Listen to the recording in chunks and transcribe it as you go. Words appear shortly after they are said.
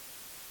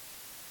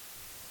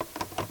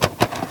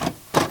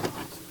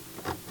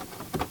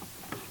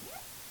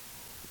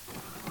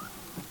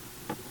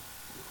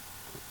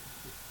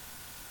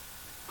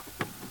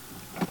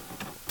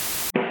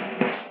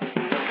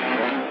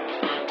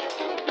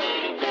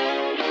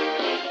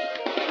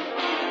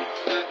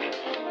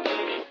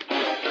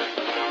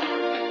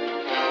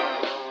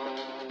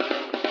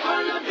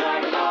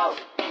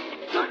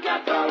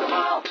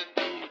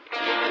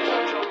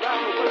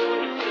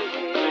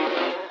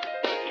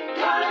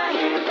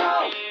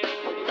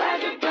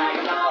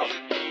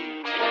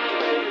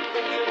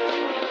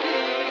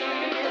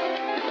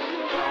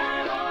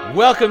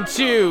Welcome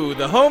to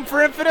the Home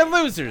for Infinite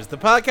Losers, the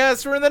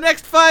podcast where in the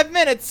next 5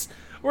 minutes,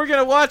 we're going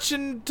to watch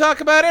and talk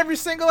about every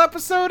single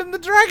episode in the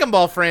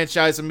Dragonball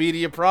franchise of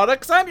media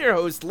products. I'm your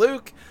host,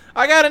 Luke.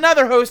 I got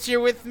another host here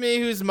with me,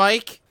 who's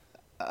Mike.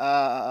 You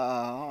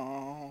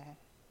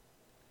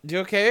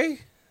okay?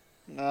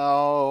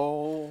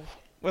 No.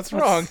 What's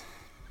wrong?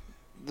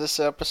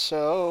 This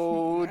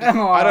episode.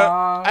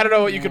 I don't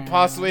know what you could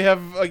possibly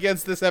have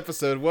against this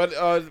episode. What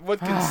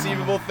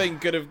conceivable thing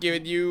could have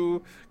made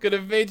you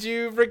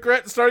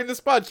regret starting this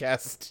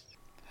podcast?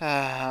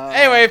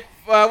 Anyway,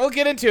 we'll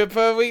get into it,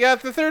 but we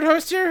got the third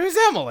host here, who's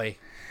Emily.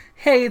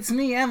 Hey, it's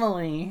me,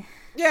 Emily.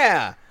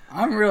 Yeah.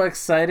 I'm real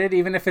excited,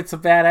 even if it's a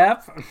bad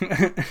app.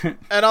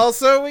 And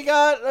also, we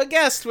got a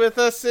guest with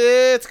us.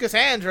 It's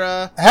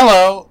Cassandra.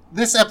 Hello.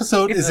 This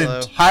episode is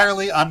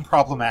entirely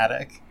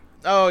unproblematic.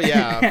 Oh,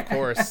 yeah, of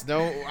course.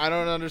 No, I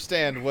don't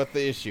understand what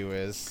the issue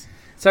is.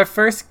 It's our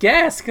first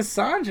guest,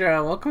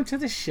 Cassandra. Welcome to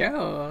the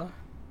show.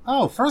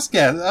 Oh, first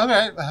guest.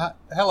 Okay.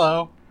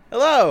 Hello.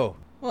 Hello.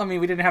 Well, I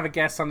mean, we didn't have a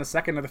guest on the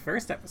second or the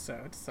first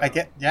episode. So.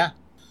 Yeah.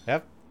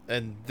 Yep.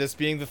 And this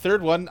being the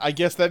third one, I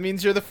guess that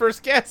means you're the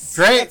first guest.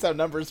 Great. That's how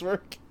numbers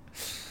work.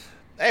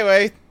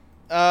 Anyway, do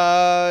we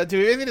have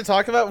anything to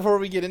talk about before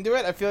we get into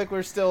it? I feel like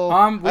we're still...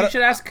 We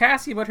should ask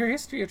Cassie about her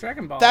history of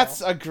Dragon Ball.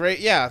 That's a great...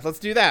 Yeah, let's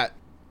do that.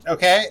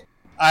 Okay.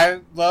 I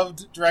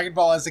loved Dragon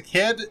Ball as a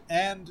kid,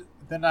 and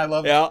then I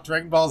loved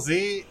Dragon Ball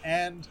Z,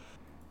 and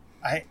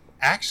I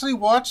actually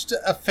watched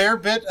a fair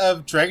bit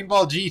of Dragon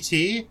Ball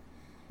GT.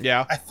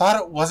 Yeah. I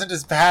thought it wasn't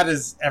as bad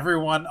as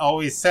everyone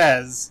always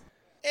says.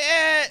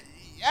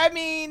 I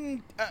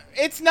mean,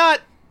 it's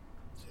not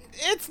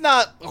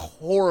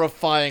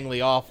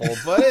horrifyingly awful,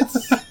 but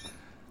it's,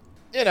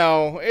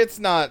 it's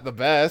not the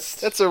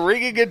best. It's a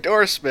ringing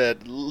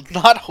endorsement.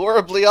 Not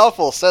horribly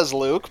awful, says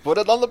Luke. Put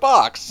it on the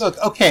box. Look,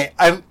 okay,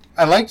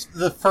 I liked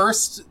the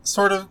first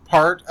sort of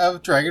part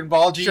of Dragon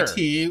Ball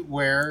GT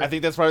where... I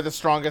think that's probably the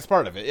strongest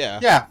part of it, yeah.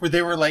 Yeah, where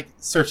they were,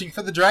 searching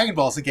for the Dragon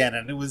Balls again,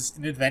 and it was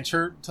an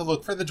adventure to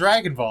look for the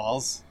Dragon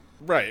Balls.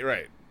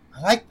 Right.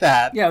 I like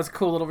that. Yeah, it was a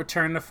cool little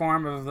return to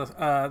form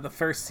of the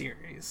first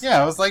series.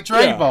 Yeah, it was like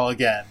Dragon Ball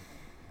again.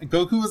 And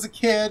Goku was a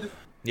kid.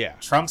 Yeah.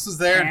 Trunks was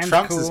there, and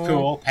Trunks is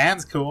cool.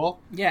 Pan's cool.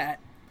 Yeah.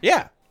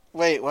 Yeah.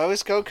 Wait, why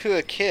was Goku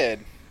a kid?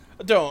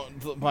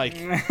 Don't, Mike.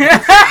 We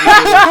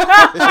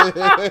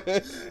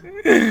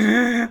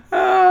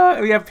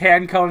have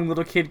Pan calling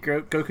little kid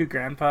Goku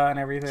grandpa and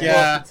everything.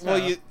 Yeah.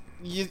 Well,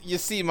 you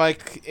see,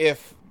 Mike,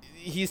 if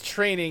he's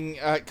training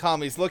at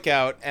Kami's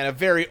Lookout and a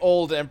very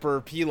old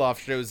Emperor Pilaf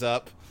shows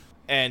up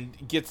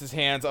and gets his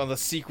hands on the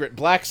secret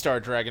Black Star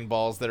Dragon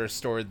Balls that are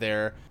stored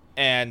there,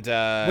 and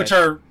which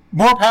are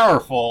more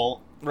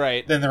powerful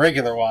than the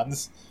regular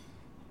ones,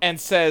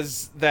 and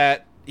says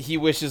that he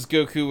wishes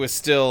Goku was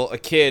still a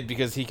kid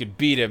because he could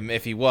beat him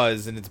if he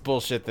was, and it's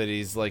bullshit that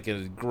he's like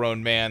a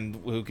grown man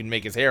who can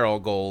make his hair all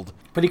gold.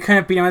 But he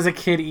couldn't beat him as a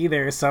kid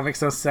either, so it makes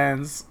no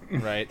sense.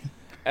 Right.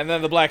 And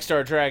then the Black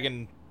Star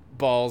Dragon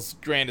Balls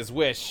grant his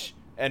wish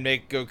and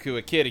make Goku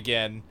a kid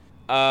again.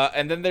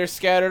 And then they're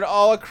scattered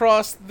all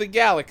across the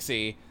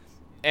galaxy.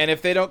 And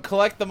if they don't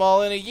collect them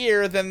all in a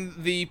year, then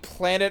the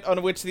planet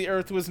on which the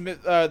Earth was,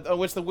 on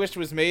which the wish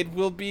was made,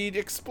 will be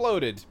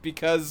exploded.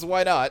 Because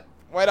why not?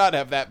 Why not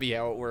have that be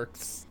how it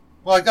works?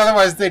 Well,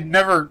 otherwise they'd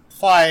never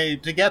fly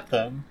to get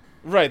them.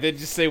 Right, they'd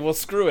just say, well,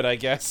 screw it, I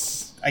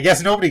guess. I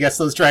guess nobody gets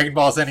those Dragon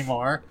Balls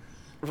anymore.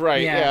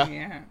 Right,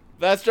 yeah.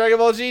 That's Dragon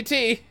Ball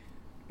GT.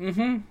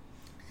 Mm-hmm.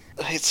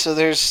 Wait, so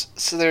there's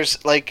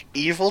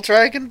evil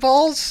Dragon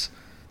Balls?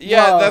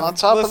 Yeah, that's on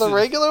top of the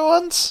regular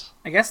ones?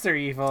 I guess they're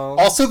evil.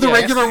 Also, the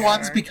regular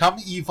ones become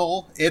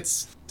evil.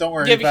 Don't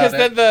worry about it.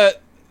 Yeah, because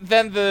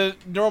then the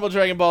normal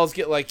Dragon Balls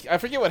get, I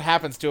forget what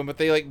happens to them, but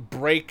they,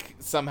 break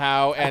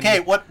somehow. And... Okay,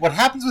 what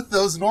happens with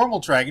those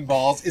normal Dragon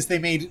Balls is they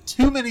made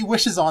too many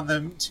wishes on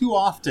them too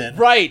often.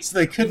 Right. So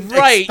they couldn't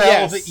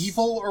expel the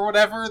evil or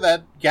whatever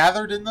that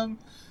gathered in them.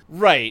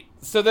 Right.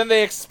 So then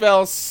they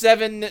expel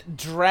 7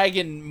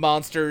 dragon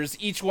monsters,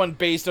 each one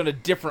based on a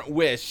different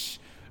wish.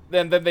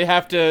 Then they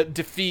have to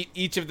defeat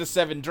each of the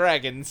 7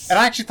 dragons. And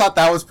I actually thought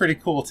that was pretty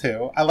cool,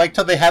 too. I liked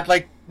how they had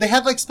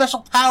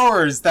special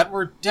powers that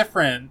were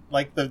different.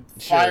 Like the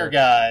fire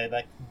guy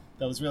that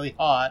was really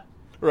hot.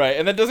 Right,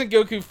 and then doesn't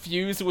Goku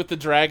fuse with the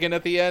dragon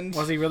at the end?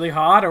 Was he really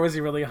hot, or was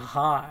he really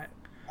hot?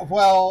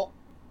 Well,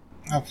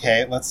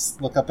 okay, let's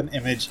look up an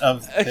image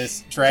of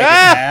this dragon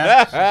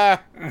man.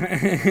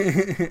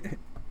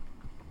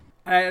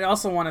 I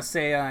also want to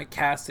say,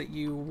 Cass, that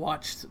you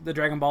watched the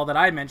Dragon Ball that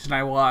I mentioned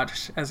I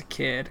watched as a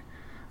kid.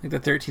 Like the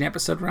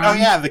 13-episode run. Oh,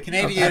 yeah, the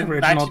Canadian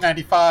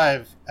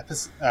 1995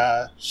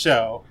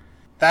 show.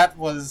 That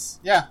was...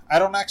 Yeah, I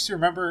don't actually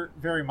remember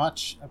very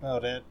much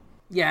about it.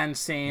 Yeah, and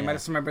same. Yeah. I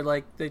just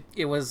remember,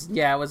 it was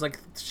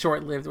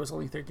short-lived. It was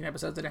only 13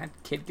 episodes that had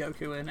Kid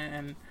Goku in it,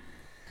 and...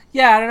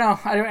 Yeah, I don't know.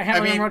 I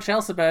can't remember much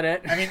else about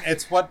it. I mean,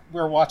 it's what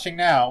we're watching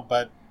now,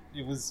 but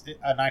it was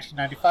a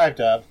 1995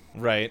 dub.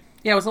 Right.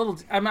 Yeah, it was a little...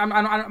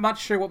 I'm not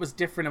sure what was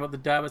different about the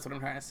dub, is what I'm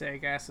trying to say, I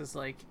guess. Is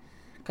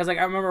Because like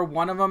I remember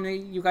one of them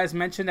you guys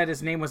mentioned that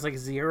his name was like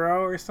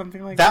Zero or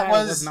something like that. It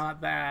was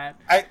not that.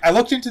 I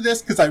looked into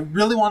this because I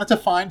really wanted to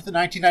find the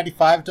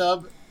 1995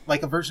 dub,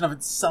 like a version of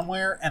it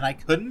somewhere, and I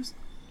couldn't.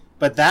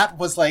 But that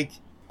was like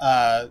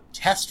a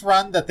test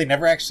run that they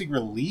never actually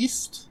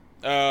released.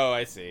 Oh,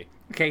 I see.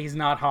 Okay, he's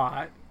not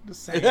hot.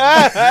 Just saying.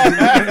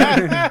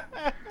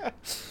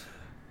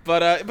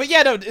 But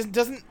yeah, no, it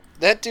doesn't.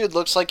 That dude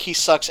looks like he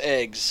sucks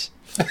eggs.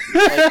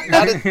 Like,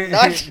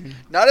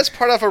 not as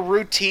part of a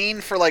routine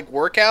for like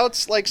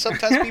workouts, like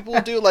sometimes people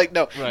will do. Like,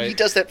 no, Right. he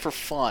does that for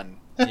fun.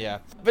 Yeah,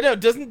 but no,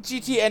 doesn't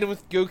GT end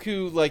with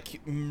Goku like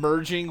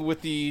merging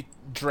with the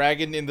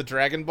dragon in the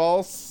Dragon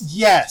Balls?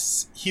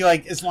 Yes, he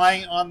like is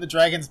lying on the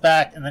dragon's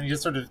back, and then he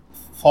just sort of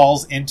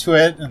falls into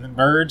it, and then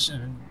merge.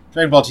 And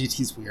Dragon Ball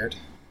GT's weird.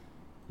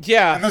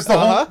 Yeah, And there's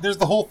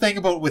the whole thing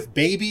about with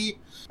Baby.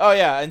 Oh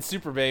yeah, and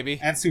Super Baby.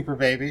 And Super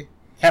Baby.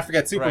 Can't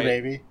forget Super Right.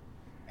 Baby.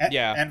 And,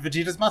 Yeah. And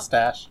Vegeta's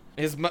mustache.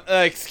 His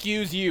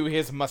excuse you,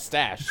 his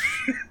mustache.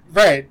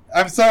 Right.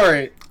 I'm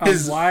sorry.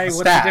 His why? mustache.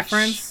 What's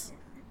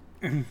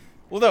the difference?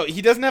 Well, no,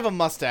 he doesn't have a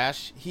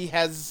mustache. He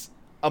has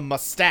a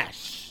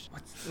mustache.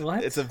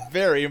 What? It's a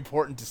very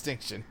important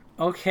distinction.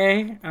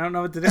 Okay, I don't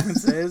know what the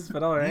difference is,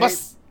 but all right.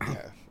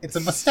 It's a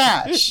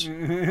mustache.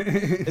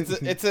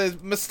 It's a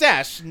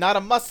mustache, not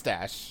a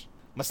mustache.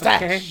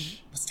 Mustache. Okay.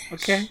 Mustache.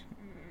 Okay.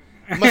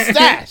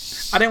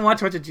 Mustache. I didn't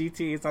watch much of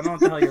GT, so I don't know what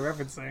the hell you're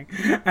referencing.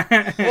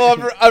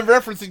 Well, I'm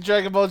referencing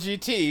Dragon Ball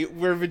GT,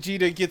 where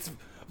Vegeta gets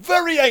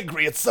very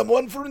angry at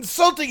someone for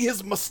insulting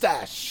his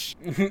mustache.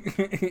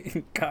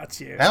 Got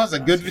you. That was a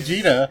good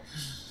Vegeta.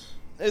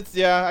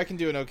 I can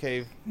do an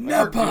okay.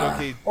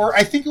 Okay. Or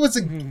I think it was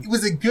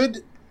a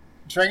good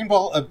Dragon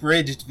Ball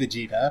abridged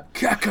Vegeta.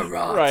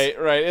 Kakarot.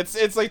 Right.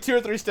 It's like 2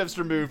 or 3 steps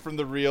removed from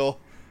the real.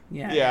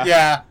 Yeah.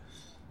 Yeah.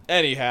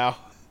 Anyhow.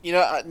 You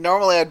know,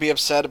 normally I'd be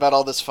upset about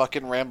all this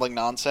fucking rambling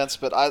nonsense,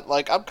 but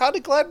I'm kind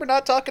of glad we're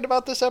not talking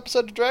about this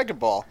episode of Dragon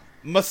Ball.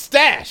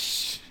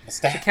 Mustache.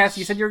 Mustache. Cass,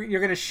 you said you're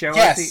going to show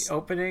Yes. us the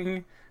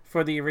opening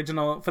for the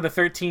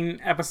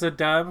 13 episode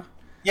dub.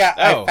 Yeah,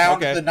 Oh, I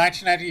found okay. the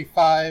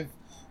 1995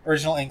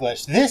 original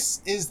English.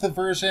 This is the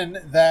version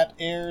that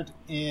aired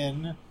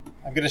in...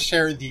 I'm going to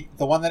share the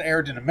one that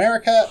aired in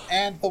America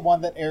and the one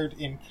that aired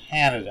in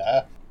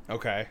Canada.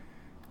 Okay.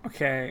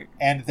 Okay.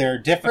 And they're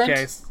different.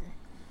 Okay.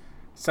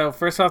 So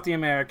first off, the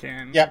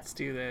American. Yep. Let's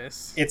do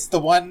this. It's the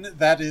one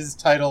that is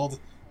titled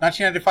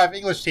 1995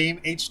 English Team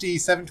HD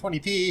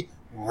 720p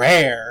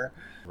Rare.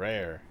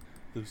 Rare.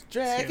 Those see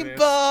Dragon this.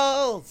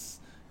 Balls.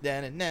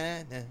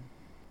 Na-na-na-na.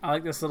 I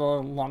like this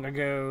little long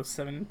ago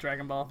 7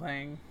 Dragon Ball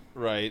thing.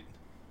 Right.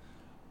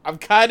 I'm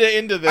kind of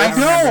into this. I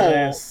remember know!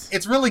 this.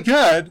 It's really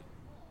good.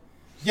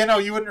 You know,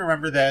 you wouldn't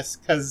remember this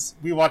because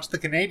we watched the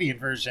Canadian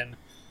version,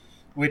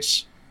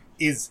 which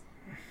is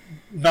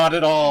not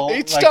at all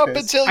It's like stop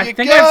this. until I you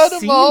think got I've them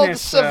seen all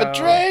this, 7 though.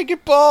 Dragon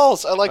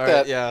Balls. I like All that.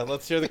 right, yeah,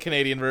 let's hear the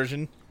Canadian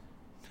version.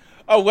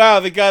 Oh, wow,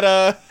 they got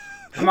a...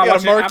 I'm not got a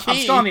watching. I'm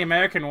marquee. still on the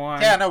American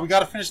one. Yeah, no, we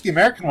gotta finish the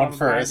American one Oh,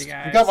 first.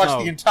 mind you We gotta watch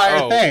guys. the entire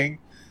Oh. thing.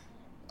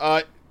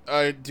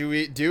 Do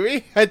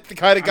we? I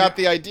kind of got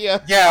the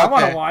idea. Yeah, I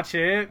want okay. to watch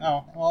it.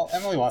 Oh, well,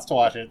 Emily wants to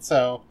watch it,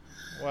 so...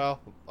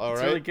 Well, all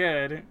It's right. really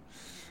good.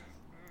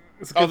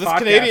 It's Oh, good this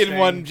Canadian podcasting.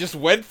 one just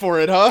went for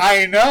it, huh?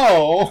 I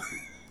know!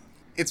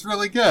 It's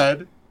really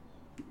good.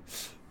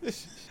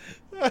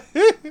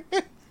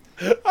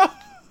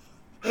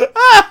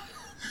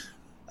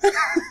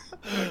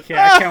 Okay,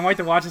 I can't wait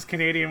to watch this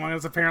Canadian one.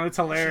 Apparently, it's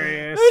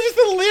hilarious. Just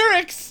the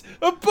lyrics.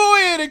 A boy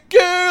and a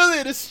girl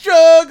in a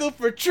struggle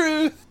for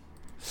truth.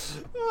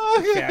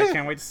 Okay, I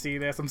can't wait to see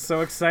this. I'm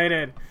so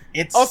excited.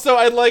 It's... Also,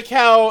 I like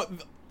how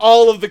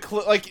all of the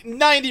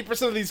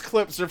 90% of these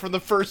clips are from the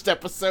first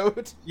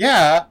episode.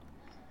 Yeah.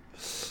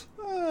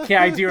 Okay,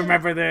 I do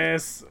remember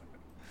this.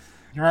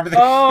 You remember the...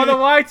 Oh, the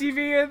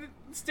YTV and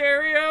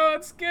stereo.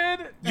 It's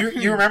good.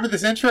 You remember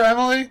this intro,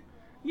 Emily?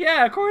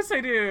 Yeah, of course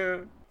I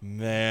do.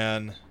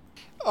 Man.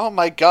 Oh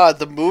my god,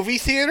 the movie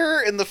theater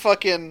and the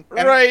fucking...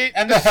 And, Right.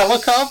 And the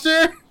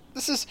helicopter?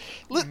 This is...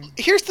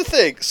 Here's the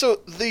thing.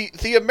 So,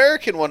 the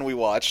American one we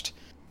watched...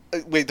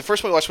 wait, the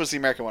first one we watched was the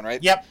American one,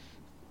 right? Yep.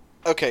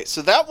 Okay,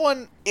 so that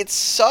one, it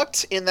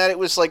sucked in that it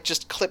was, like,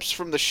 just clips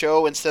from the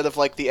show instead of,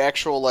 like, the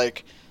actual,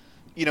 like...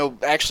 You know,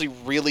 actually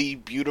really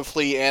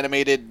beautifully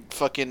animated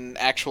fucking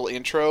actual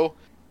intro.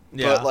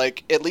 Yeah. But,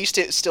 like, at least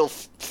it's still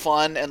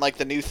fun, and, like,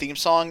 the new theme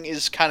song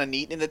is kind of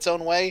neat in its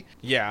own way.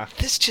 Yeah.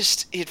 This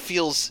just, it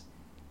feels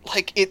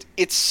like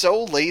it's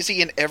so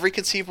lazy in every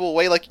conceivable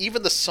way. Like,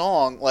 even the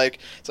song, like,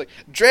 it's like,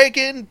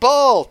 Dragon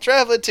Ball,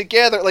 traveling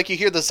together. Like, you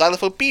hear the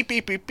xylophone beep,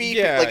 beep, beep, beep.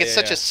 Yeah, like, it's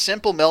such yeah. a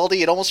simple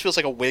melody. It almost feels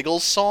like a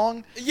Wiggles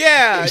song.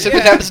 Yeah. Except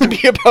it happens to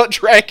be about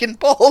Dragon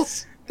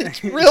Balls.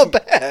 It's real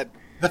bad.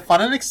 The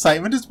fun and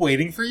excitement is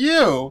waiting for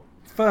you.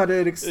 Fun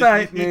and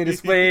excitement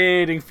is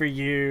waiting for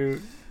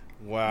you.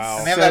 Wow.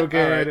 And they have So that,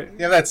 good. alright,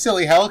 they have that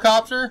silly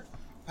helicopter.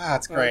 Ah,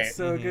 it's Oh, great. it's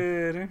so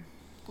good.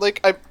 Like,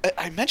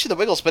 I mentioned the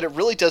Wiggles, but it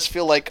really does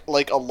feel like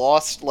a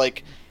lost,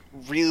 like,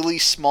 really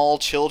small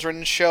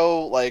children's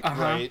show. Like,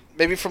 Uh-huh. Right.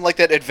 maybe from, like,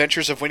 that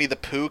Adventures of Winnie the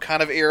Pooh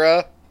kind of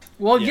era.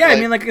 Well, yeah, I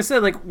mean, like I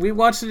said, like we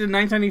watched it in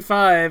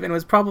 1995, and it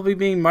was probably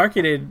being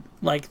marketed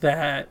like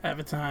that at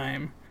the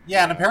time.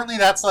 Yeah, and apparently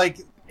that's like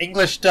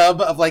English dub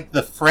of like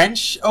the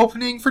French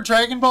opening for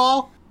Dragon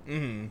Ball.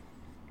 Mm-hmm.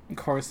 Of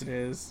course, it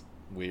is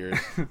Weird.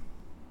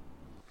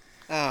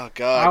 Oh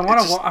God!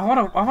 I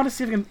want to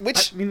see if I can.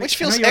 Which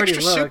feels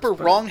extra super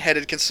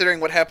wrong-headed considering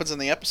what happens in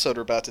the episode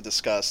we're about to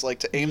discuss. Like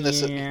to aim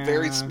this at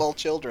very small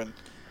children.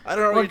 I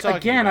don't know what you're talking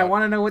again, about. I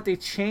want to know what they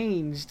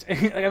changed.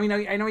 I mean,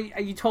 I know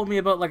you told me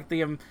about like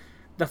the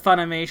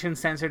Funimation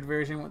censored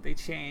version, what they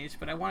changed,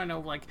 but I want to know,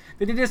 like,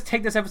 did they just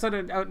take this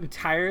episode out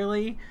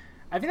entirely?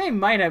 I think they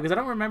might have, because I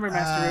don't remember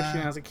Master Roshi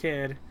when I was a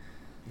kid.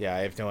 Yeah, I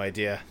have no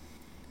idea.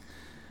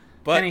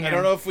 But anyhow, I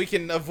don't know if we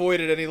can avoid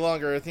it any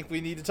longer. I think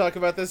we need to talk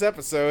about this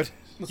episode.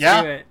 Let's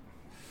do it.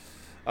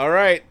 All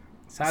right.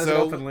 So how does it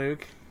open,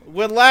 Luke?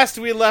 When last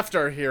we left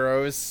our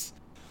heroes,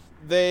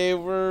 they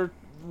were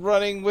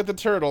running with the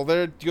turtle.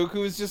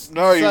 Goku was just you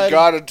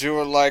gotta do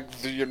it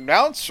like the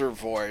announcer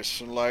voice,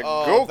 and like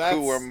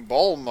Goku and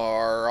Bulma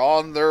are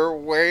on their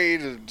way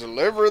to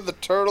deliver the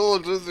turtle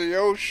into the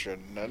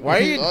ocean. And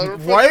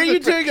why are you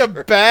doing a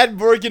bad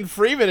Morgan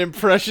Freeman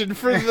impression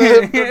for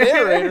the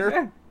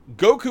narrator?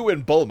 Goku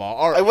and Bulma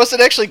are... I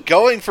wasn't actually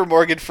going for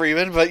Morgan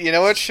Freeman, but you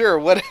know what? Sure,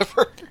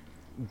 whatever.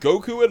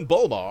 Goku and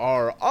Bulma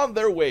are on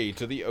their way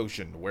to the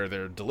ocean, where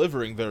they're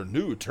delivering their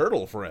new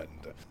turtle friend.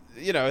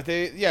 You know,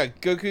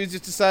 Goku's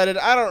just decided,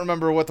 I don't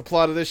remember what the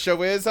plot of this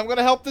show is, I'm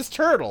gonna help this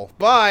turtle.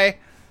 Bye!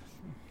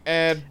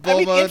 And Bulma...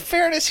 I mean, in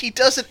fairness, he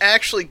doesn't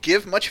actually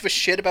give much of a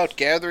shit about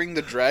gathering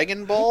the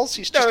Dragon Balls.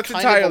 He's just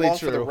kind of along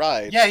for the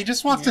ride. Yeah, he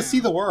just wants to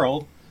see the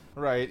world.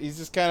 Right, he's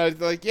just kind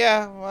of like,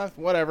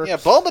 whatever. Yeah,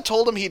 Bulma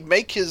told him he'd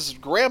make his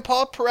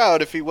grandpa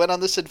proud if he went on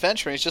this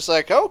adventure, and he's just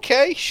like,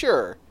 okay,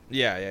 sure.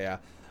 Yeah.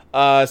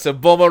 So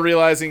Bulma,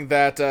 realizing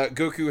that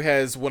Goku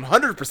has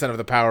 100% of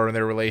the power in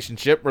their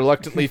relationship,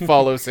 reluctantly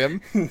follows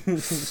him.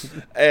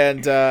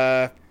 And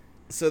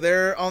so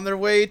they're on their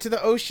way to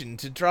the ocean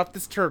to drop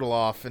this turtle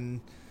off,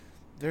 and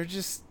they're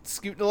just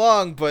scooting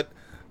along, but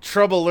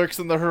trouble lurks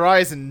on the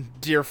horizon,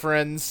 dear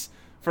friends.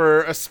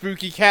 For a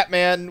spooky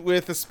Catman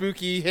with a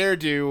spooky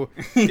hairdo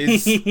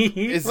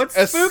is what's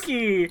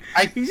spooky?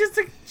 He's just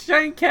a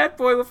giant cat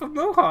boy with a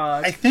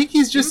mohawk. I think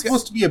he's just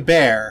supposed to be a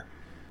bear.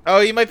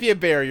 Oh, he might be a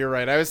bear. You're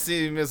right. I was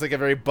seeing him as like a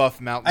very buff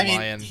mountain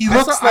lion. He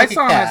looks like I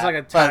saw a cat, him as like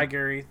a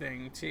tigery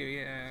thing too.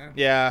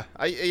 Yeah.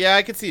 Yeah.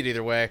 I could see it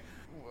either way.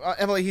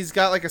 Emily, he's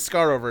got like a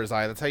scar over his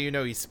eye. That's how you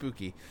know he's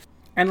spooky.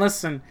 And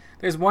listen,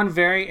 there's one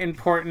very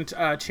important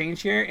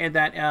change here, in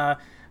that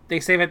they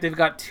say that they've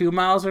got 2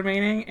 miles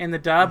remaining in the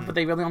dub, but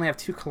they really only have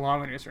 2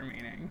 kilometers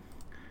remaining.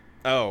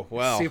 Oh,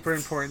 well. Super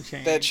important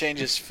change. That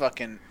changes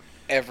fucking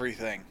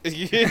everything.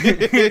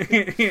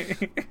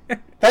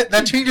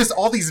 that changes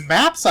all these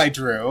maps I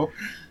drew.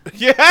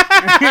 Yeah.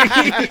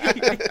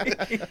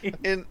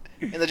 In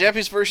the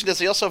Japanese version, does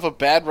he also have a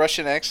bad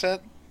Russian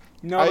accent?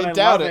 No, I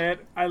doubt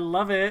it. I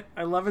love it.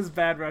 I love his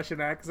bad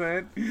Russian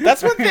accent.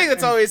 That's one thing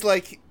that's always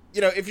like,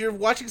 you know, if you're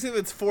watching something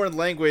that's foreign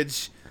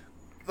language,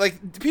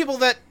 like, people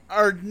that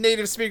are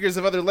native speakers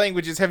of other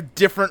languages have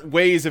different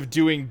ways of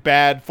doing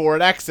bad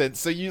foreign accents,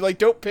 so you, like,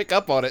 don't pick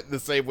up on it the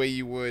same way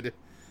you would.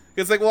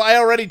 It's like, well, I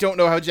already don't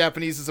know how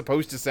Japanese is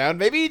supposed to sound.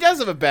 Maybe he does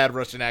have a bad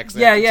Russian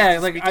accent. Yeah,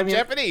 like, I mean,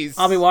 Japanese.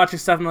 I'll be watching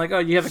stuff and I'm like, oh,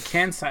 you have a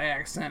Kansai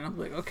accent. I'm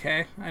like,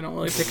 okay, I don't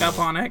really pick up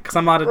on it, because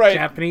I'm not a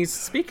Japanese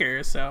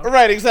speaker, so.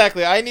 Right,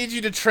 exactly. I need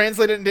you to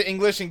translate it into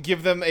English and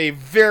give them a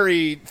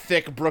very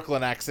thick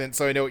Brooklyn accent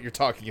so I know what you're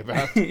talking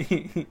about.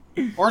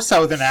 Or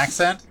Southern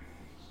accent.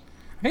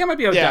 I think I might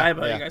be able to die,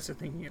 but you guys are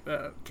thinking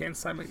about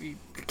Kansai might be...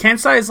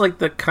 Kansai is like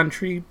the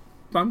country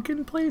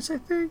bumpkin place, I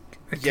think.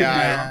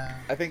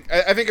 I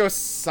think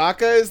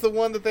Osaka is the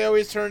one that they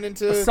always turn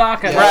into.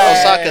 Osaka,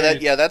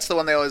 Osaka. That's the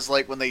one they always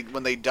like when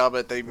they dub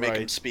it. They make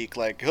him speak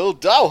like he'll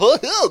die,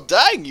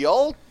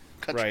 y'all.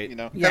 Country, right. You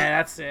know. Yeah,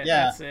 that's it.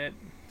 Yeah. That's it.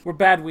 We're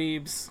bad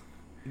weebs.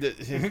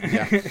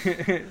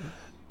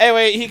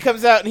 Anyway, he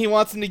comes out and he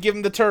wants him to give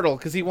him the turtle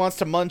because he wants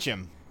to munch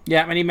him.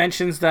 Yeah, and he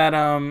mentions that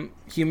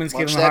humans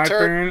give him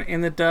heartburn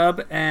in the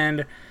dub,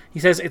 and he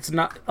says it's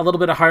not a little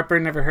bit of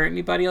heartburn never hurt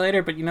anybody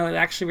later, but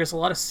actually there's a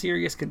lot of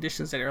serious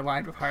conditions that are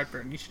aligned with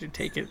heartburn. You should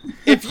take it.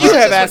 If you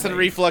have acid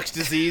reflux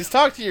disease,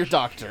 talk to your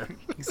doctor.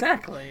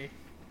 Exactly.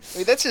 I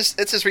mean, that's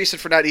his reason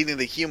for not eating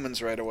the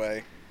humans right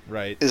away.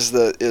 Right. Is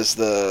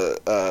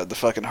the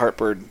fucking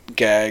heartburn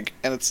gag,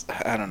 and it's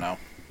I don't know.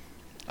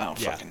 I don't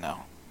fucking know.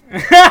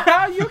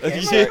 You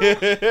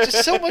okay,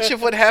 just so much of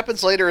what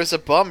happens later is a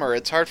bummer.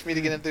 It's hard for me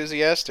to get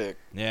enthusiastic.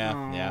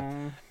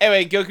 Yeah.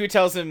 Anyway, Goku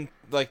tells him,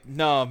 like,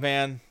 no,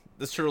 man,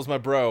 this turtle's my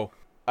bro.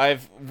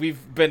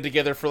 We've been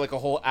together for like a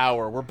whole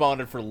hour. We're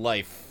bonded for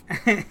life.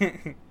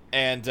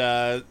 And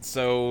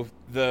so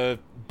the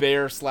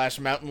bear /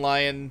 mountain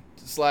lion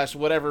 /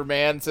 whatever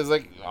man says,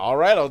 like, all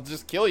right, I'll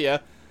just kill you,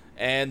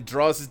 and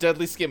draws his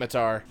deadly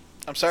scimitar.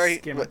 I'm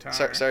sorry.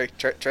 Sorry.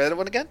 Try that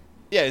one again.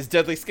 Yeah, his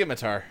deadly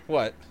scimitar.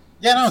 What?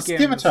 Yeah, no,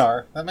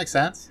 scimitar. That makes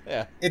sense.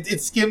 Yeah.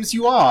 It skims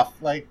you off.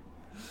 Like,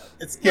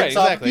 it skims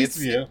off a piece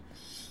of you.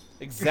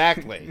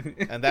 Exactly.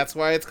 And that's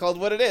why it's called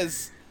what it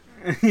is.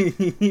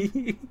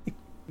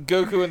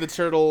 Goku and the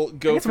turtle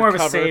go it's for more of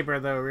cover. a saber,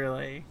 though,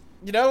 really.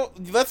 You know,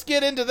 let's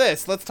get into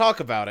this. Let's talk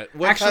about it.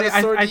 What Actually, kind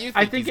of sword do you think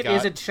I think he's it got?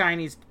 is a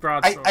Chinese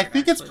broadsword. I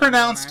think it's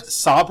pronounced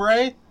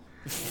sabre.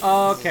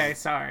 Oh, okay,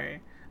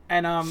 sorry.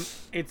 And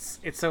it's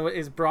so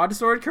is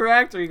broadsword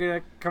correct? Or are you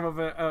gonna come up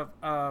with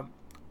a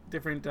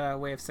different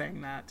way of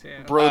saying that too?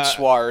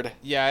 Broadsword.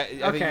 Yeah.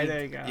 Okay,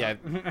 there you go. Yeah.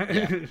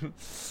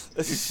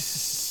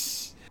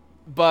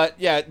 But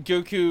yeah,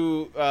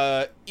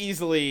 Goku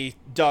easily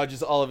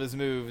dodges all of his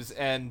moves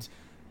and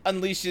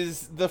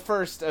unleashes the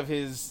first of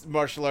his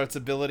martial arts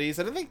abilities.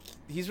 I don't think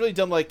he's really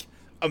done like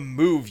a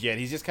move yet.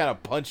 He's just kind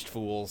of punched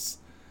fools.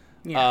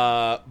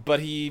 Yeah. But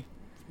he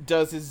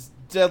does his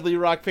deadly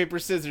rock paper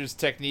scissors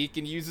technique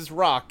and uses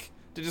rock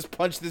to just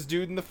punch this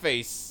dude in the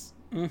face.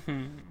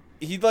 Mm-hmm.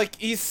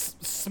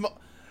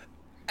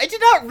 I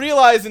did not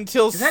realize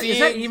until Is seeing.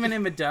 that even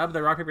in the dub,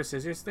 the rock paper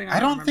scissors thing? I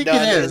don't think No,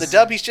 it is. in the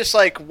dub, he's just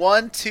like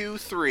 1, 2,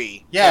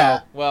 3.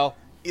 Yeah. Well,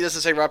 He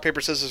doesn't say rock,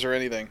 paper, scissors or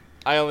anything.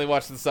 I only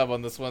watched the sub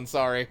on this one.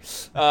 Sorry.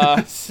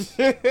 It's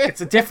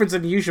a difference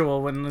than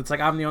usual when it's like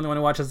I'm the only one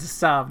who watches the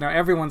sub. Now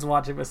everyone's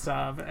watching the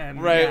sub,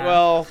 and Right. yeah.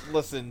 Well,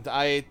 listen,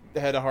 I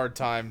had a hard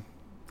time.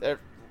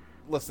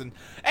 Listen.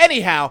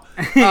 Anyhow.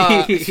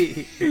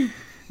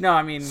 No,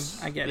 I mean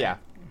I get it. Yeah.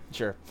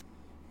 Sure.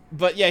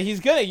 But yeah, he's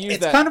gonna use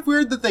It's that. kind of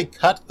weird that they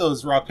cut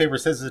those rock paper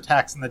scissors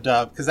attacks in the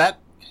dub because that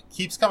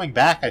keeps coming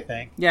back. I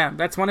think. Yeah,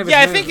 that's one of his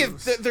Yeah, I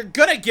moves. think they're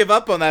gonna give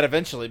up on that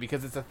eventually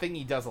because it's a thing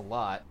he does a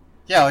lot.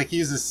 Yeah, like he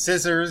uses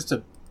scissors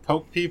to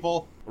poke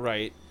people.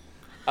 Right.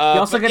 He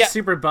also but gets yeah,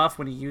 super buff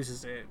when he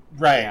uses it.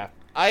 Right. Yeah.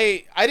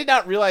 I did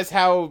not realize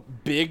how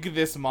big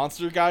this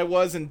monster guy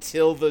was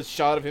until the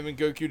shot of him and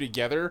Goku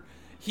together.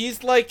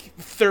 He's like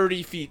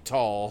 30 feet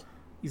tall.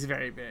 He's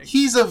very big.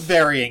 He's of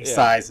varying Yeah.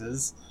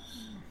 sizes.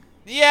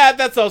 Yeah,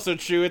 that's also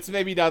true. It's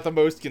maybe not the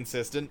most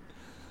consistent.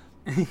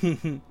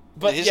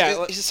 But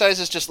his size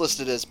is just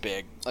listed as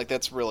big. Like,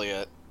 that's really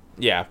it.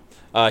 yeah,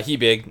 he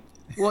big.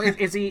 Well,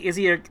 is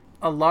he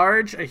a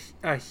large,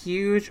 a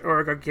huge, or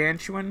a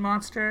gargantuan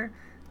monster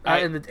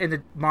in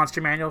the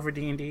monster manual for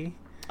D&D?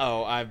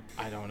 Oh, I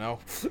don't know.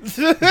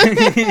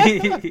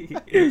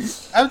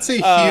 I would say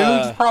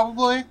huge,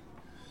 probably.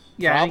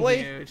 Yeah, Probably?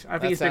 I think huge. I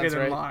That think he's bigger sounds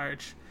than right.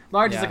 large.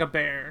 Large is Yeah. like a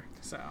bear,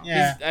 so.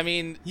 Yeah.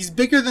 He's He's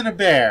bigger than a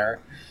bear.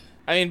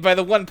 by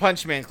the One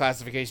Punch Man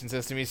classification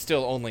system, he's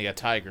still only a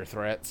tiger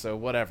threat. So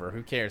whatever.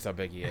 Who cares how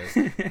big he is?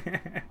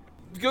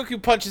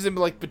 Goku punches him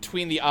like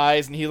between the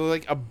eyes, and he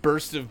like a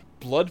burst of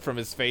blood from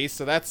his face.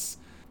 So that's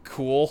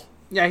cool.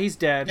 Yeah, he's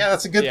dead. Yeah,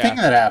 that's a good Yeah. thing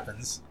that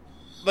happens.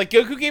 Like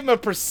Goku gave him a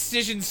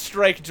precision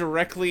strike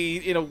directly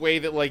in a way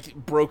that like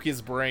broke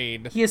his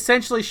brain. He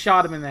essentially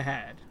shot him in the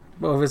head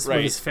with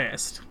Right. his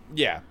fist.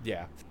 Yeah.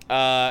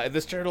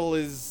 This turtle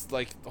is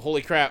like,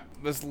 holy crap!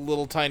 This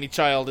little tiny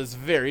child is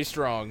very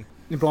strong.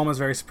 And Bulma's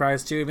very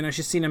surprised too, even though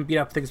she's seen him beat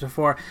up things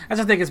before. That's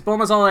the thing, is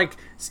Bulma's all like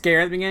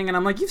scared at the beginning, and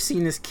I'm like, you've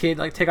seen this kid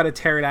like take out a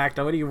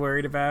pterodactyl. What are you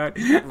worried about?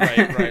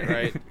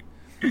 Right.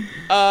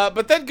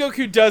 But then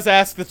Goku does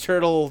ask the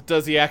turtle,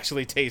 does he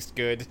actually taste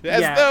good?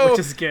 As yeah, though which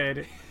is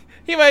good.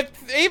 he might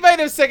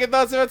have second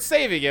thoughts about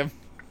saving him.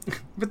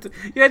 But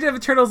the idea of the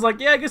turtle's like,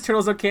 yeah, I guess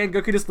turtle's okay, and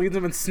Goku just leads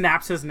him and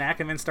snaps his neck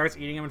and then starts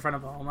eating him in front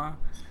of Bulma.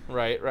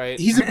 Right.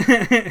 He's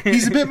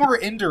a bit more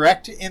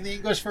indirect in the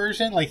English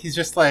version. Like, he's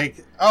just like,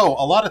 oh,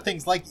 a lot of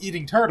things like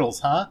eating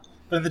turtles, huh?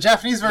 But in the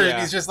Japanese version, Yeah.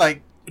 he's just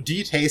like, do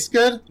you taste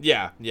good?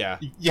 Yeah.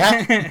 You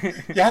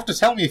have to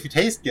tell me if you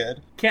taste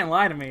good. Can't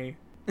lie to me.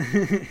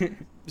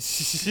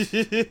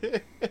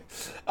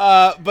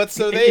 But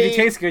so If you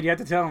taste good, you have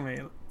to tell me.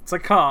 It's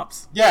like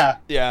cops. Yeah.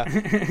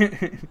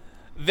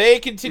 They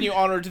continue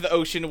onward to the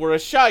ocean, where a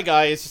Shy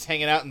Guy is just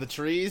hanging out in the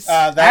trees.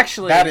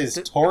 Actually, that is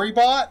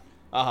Toribot,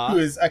 Uh-huh. who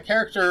is a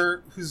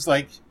character who's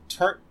like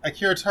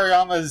Akira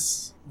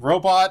Toriyama's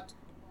robot.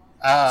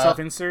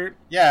 Self-insert.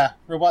 Yeah,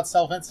 robot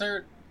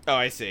self-insert. Oh,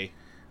 I see.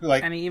 Who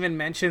like, And he even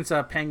mentions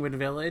Penguin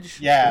Village.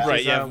 Yeah.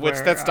 Right, is, yeah, which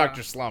where, that's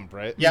Dr. Slump,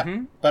 right? yeah,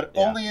 Mhm. but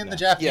Yeah, only in the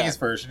yeah. Japanese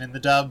version. In the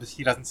dub,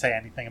 he doesn't say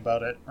anything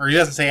about it, or he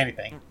doesn't say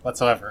anything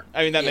whatsoever.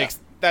 I mean, that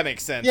Yeah.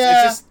 makes sense.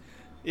 Yeah. It's just,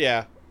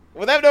 yeah.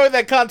 Without knowing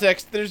that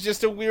context, there's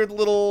just a weird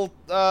little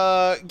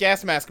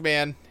gas mask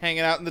man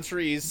hanging out in the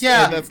trees.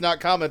 Yeah. And that's not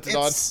commented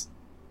on.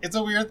 It's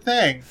a weird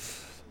thing,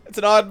 It's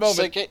an odd It's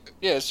moment. like,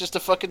 yeah, it's just a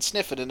fucking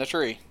sniff it in a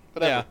tree.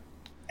 Whatever.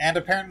 and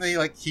apparently,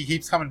 like, he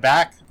keeps coming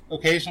back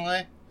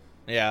occasionally.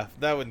 Yeah,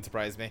 that wouldn't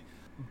surprise me.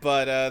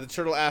 But the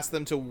turtle asks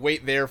them to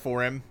wait there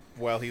for him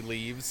while he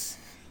leaves.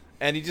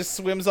 And he just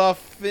swims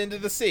off into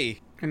the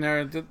sea. And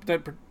they're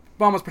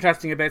Bulma's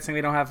protesting a bit, saying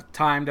they don't have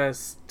time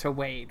to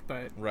wait,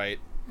 but Right.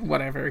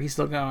 whatever, he's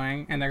still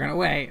going, and they're gonna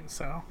wait.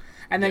 So,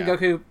 and then Yeah.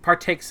 Goku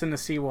partakes in the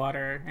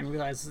seawater and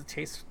realizes it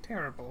tastes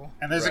terrible.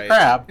 And there's Right. a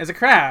crab. There's a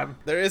crab,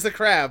 There is a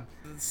crab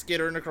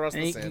skittering across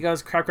and the he sand.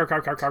 goes crab.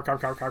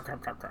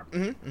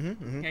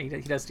 Mm-hmm. Yeah,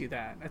 he does do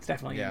that. That's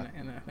definitely Yeah.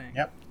 in the thing.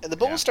 Yep. And the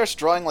Bulma Yeah. starts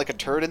drawing like a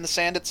turd in the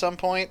sand at some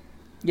point.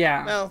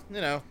 Yeah. Well,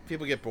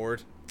 people get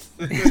bored.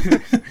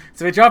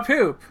 So they draw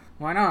poop.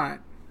 Why not?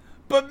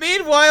 But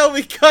meanwhile,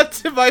 we cut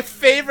to my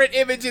favorite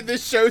image in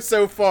this show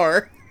so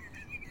far.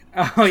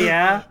 Oh,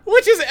 yeah?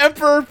 Which is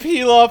Emperor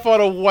Pilaf on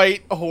a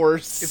white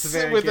horse. It's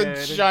very with good.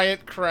 a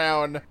giant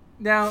crown.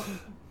 Now,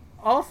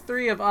 all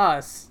three of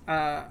us,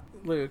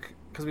 Luke,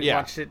 because we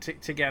watched it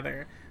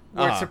together,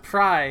 were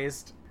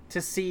surprised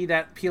to see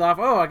that Pilaf,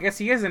 I guess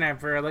he is an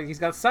emperor. Like, he's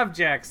got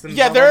subjects. And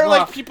Yeah, blah, there blah, are,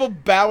 blah. like, people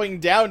bowing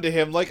down to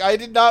him. Like, I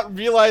did not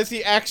realize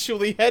he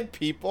actually had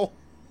people.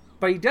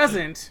 But he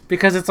doesn't,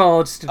 because it's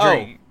all just a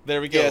dream. There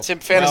we go. Yeah, it's him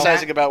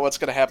fantasizing about what's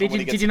going to happen when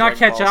he gets Did you not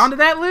catch on to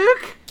that,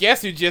 Luke?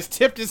 Guess who just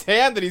tipped his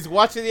hand that he's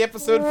watching the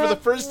episode for the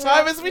first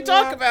time as we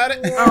talk about it?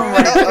 Oh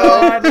my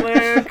god,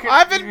 Luke.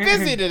 I've been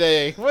busy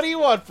today. What do you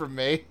want from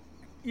me?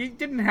 You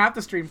didn't have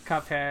to stream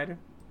Cuphead.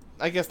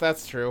 I guess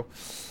that's true.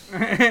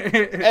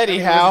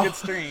 Anyhow. It was a good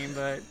stream,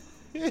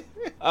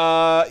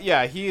 but...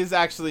 yeah, he is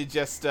actually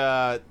just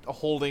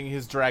holding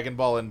his Dragon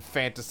Ball and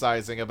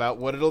fantasizing about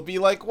what it'll be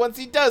like once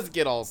he does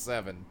get all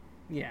 7.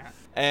 Yeah.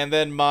 And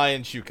then Mai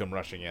and Shu come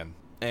rushing in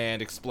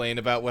and explain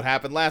about what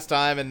happened last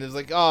time, and it's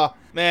like, oh,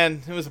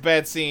 man, it was a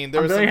bad scene.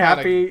 I'm really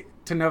happy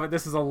to know that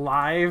this is a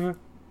live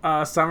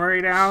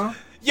summary now.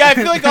 Yeah, I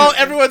feel like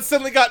everyone's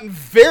suddenly gotten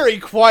very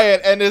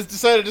quiet and has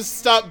decided to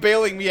stop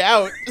bailing me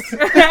out.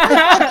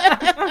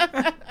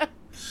 I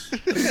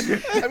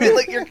mean,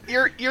 like,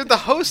 you're the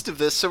host of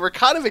this, so we're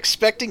kind of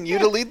expecting you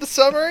to lead the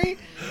summary.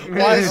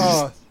 Why is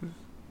this...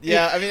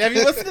 Yeah, I mean, have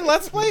you listened to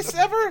Let's Plays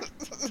ever?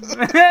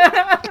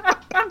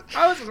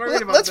 I was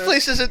worried about Let's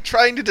Plays isn't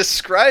trying to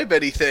describe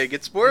anything.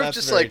 It's more of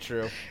just like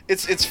true.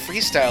 It's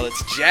freestyle.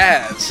 It's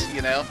jazz,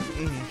 you know.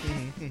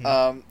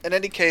 In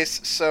any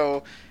case,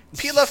 so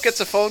Pilaf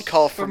gets a phone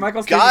call from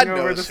God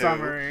knows who.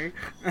 Summary.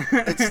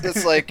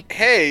 It's like,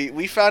 hey,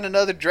 we found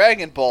another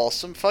Dragon Ball.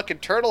 Some fucking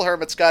turtle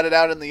hermit's got it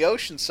out in the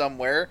ocean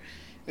somewhere.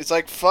 It's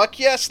like, fuck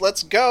yes,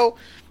 let's go.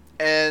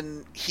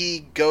 And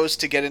he goes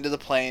to get into the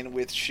plane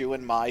with Shu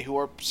and Mai, who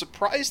are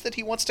surprised that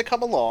he wants to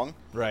come along.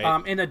 Right.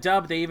 In the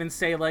dub, they even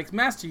say, like,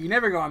 Master, you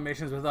never go on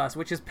missions with us,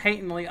 which is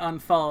patently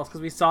unfalse, because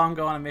we saw him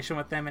go on a mission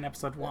with them in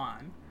episode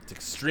 1. It's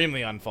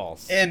extremely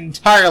unfalse.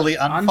 Entirely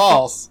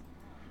unfalse.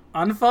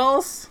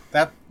 Unfalse?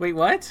 Wait,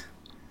 what?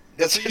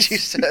 That's what you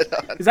said.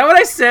 Is that what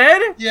I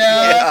said?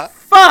 Yeah.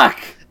 Fuck!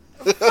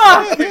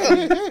 Fuck!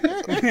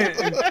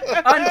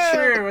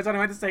 Untrue was what I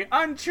meant to say.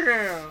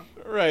 Untrue.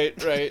 Right.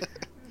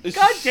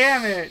 God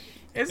damn it!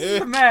 This is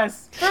a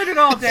mess. Burn it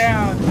all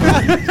down.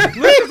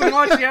 Luke doesn't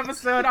watch the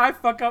episode. I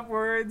fuck up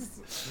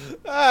words.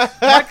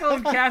 Michael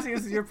and Cassie,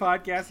 this is your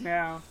podcast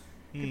now.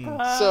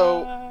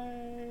 So,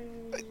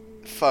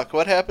 fuck.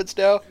 What happens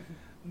now?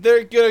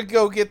 They're gonna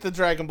go get the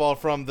Dragon Ball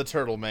from the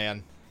Turtle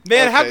Man.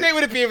 Man, how Okay. great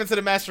would it be if instead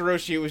of Master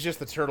Roshi, it was just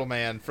the Turtle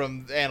Man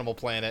from Animal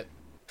Planet?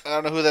 I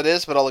don't know who that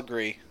is, but I'll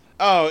agree.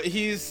 Oh,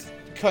 he's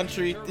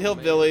country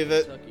hillbilly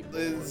that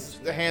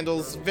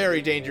handles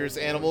very dangerous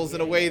animals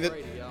in a way that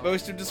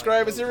most would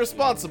describe as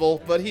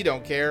irresponsible, but he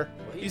don't care.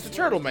 He's the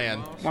Turtle Man.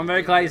 Well, I'm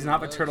very glad he's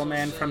not the Turtle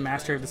Man from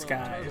Master of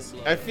Disguise.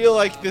 I feel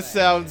like this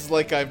sounds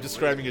like I'm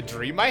describing a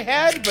dream I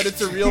had, but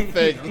it's a real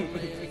thing.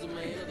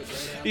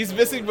 He's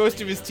missing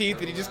most of his teeth,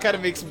 and he just kind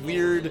of makes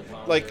weird,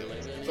 like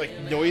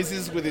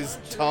noises with his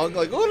tongue,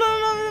 like, oh,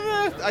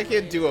 no. I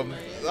can't do them.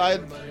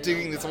 I'm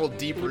digging this hole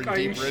deeper and Are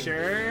deeper. you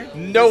sure?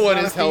 No It's one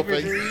not is a fever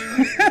helping.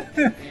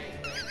 dream?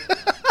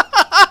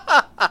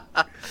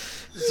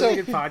 This is a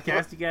good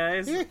podcast, you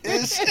guys.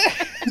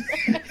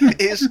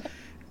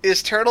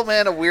 Is Turtle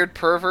Man a weird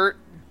pervert?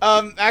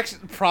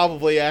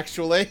 Probably,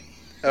 actually.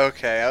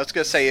 Okay, I was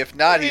gonna say if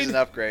not, he's an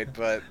upgrade,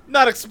 but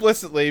Not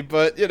explicitly,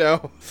 but, you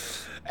know.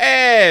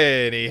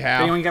 Anyhow.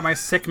 Did anyone get my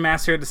sick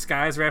Master of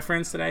Disguise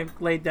reference that I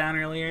laid down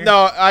earlier?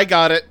 No, I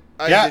got it.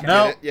 I did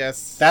get it,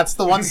 yes. That's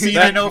the one scene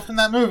I know from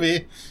that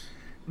movie.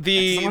 It's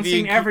the one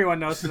scene everyone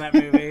knows from that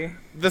movie.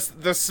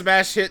 The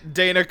smash hit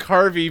Dana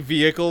Carvey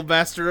vehicle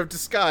Master of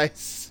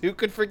Disguise. Who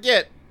could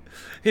forget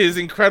his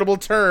incredible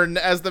turn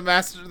as the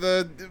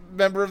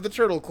member of the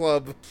Turtle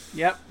Club?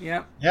 Yep.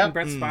 And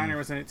Brett Spiner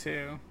was in it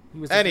too. He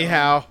was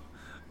Anyhow,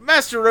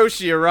 Master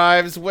Roshi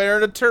arrives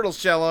wearing a turtle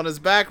shell on his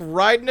back,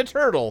 riding a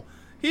turtle.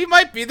 He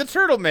might be the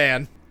Turtle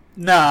Man.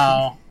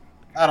 No,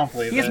 I don't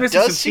believe He's it. missing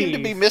does some seem to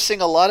teeth. be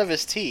missing a lot of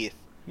his teeth.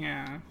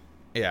 Yeah.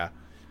 Yeah.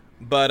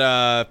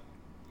 But,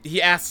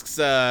 he asks,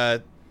 This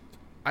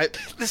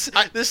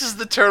is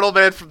the Turtle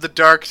Man from the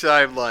Dark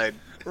Timeline.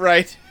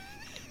 Right.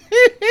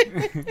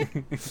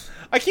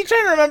 I keep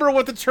trying to remember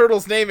what the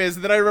turtle's name is,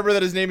 and then I remember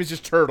that his name is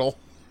just Turtle.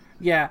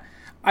 Yeah.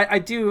 I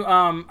do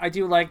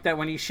like that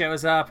when he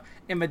shows up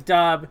in the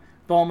dub,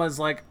 Bulma's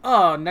like,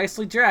 oh,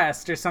 nicely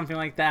dressed, or something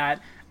like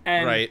that.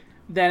 And Right.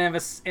 then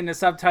in the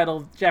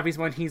subtitle Japanese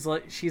one,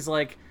 she's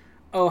like,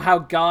 oh, how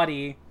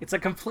gaudy. It's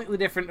like completely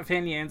different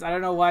opinions. I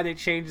don't know why they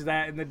changed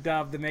that in the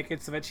dub to make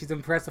it so that she's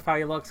impressed with how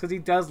he looks, because he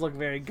does look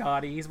very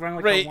gaudy. He's wearing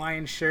like a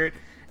Hawaiian shirt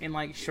and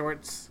like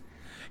shorts.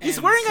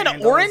 He's wearing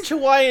an orange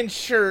Hawaiian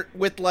shirt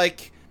with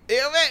like...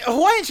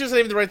 Hawaiian shirt's not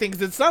even the right thing,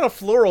 because it's not a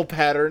floral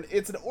pattern.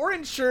 It's an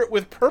orange shirt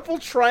with purple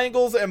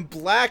triangles and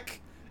black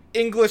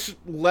English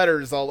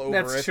letters all over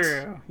it. That's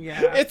true,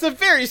 yeah. It's a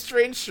very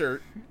strange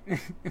shirt.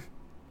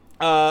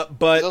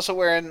 But he's also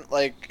wearing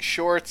like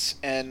shorts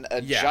and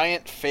a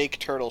giant fake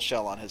turtle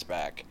shell on his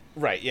back.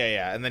 Right,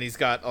 yeah. And then he's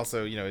got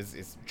also,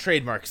 his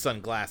trademark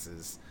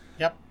sunglasses.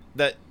 Yep.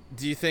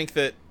 Do you think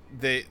that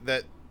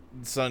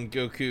Son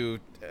Goku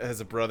has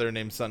a brother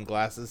named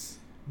Sunglasses?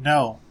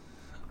 No.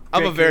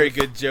 I'm a very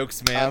good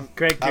jokes man.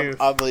 Great goof.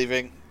 I'm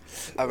leaving.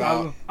 I'm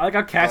out. I like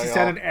how Cassie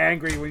sounded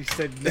angry when she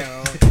said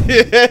no.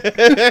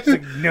 She's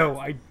like, no,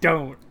 I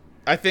don't.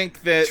 I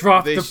think that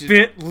Drop the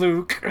bit,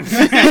 Luke.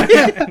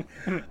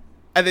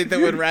 I think that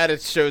when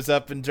Raditz shows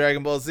up in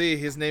Dragon Ball Z,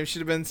 his name should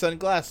have been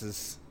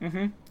Sunglasses.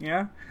 Mm-hmm.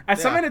 Yeah.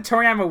 Something that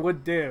Toriyama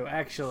would do,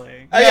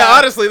 actually. Yeah,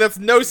 honestly, that's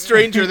no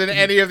stranger than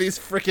any of these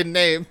freaking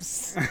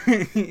names.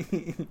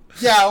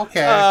 Yeah,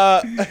 okay.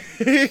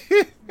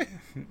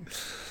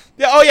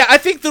 I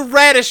think the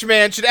Radish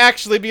Man should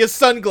actually be a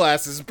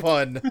sunglasses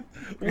pun.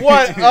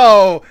 What?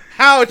 Oh,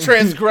 how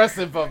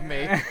transgressive of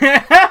me.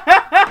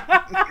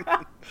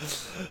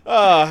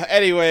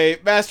 Anyway,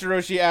 Master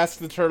Roshi asks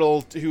the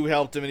turtle who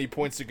helped him, and he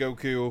points to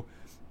Goku.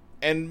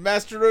 And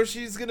Master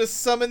Roshi's gonna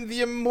summon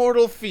the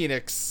immortal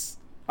Phoenix.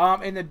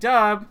 In the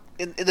dub...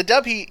 In the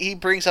dub, he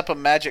brings up a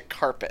magic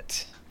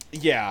carpet.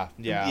 Yeah.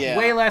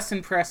 Way less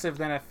impressive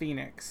than a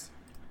phoenix.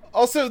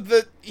 Also,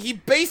 he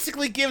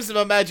basically gives him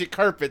a magic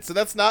carpet, so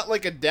that's not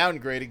like a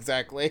downgrade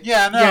exactly.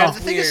 Yeah, no. Yeah, the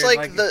thing is,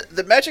 like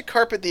the magic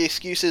carpet, the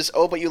excuse is,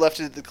 oh, but you left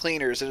it at the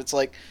cleaners, and it's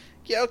like,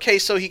 yeah, okay,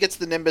 so he gets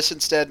the Nimbus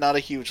instead, not a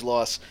huge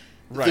loss.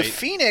 Right. The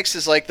Phoenix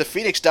is like, the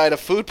Phoenix died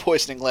of food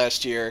poisoning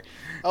last year.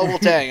 Oh, well,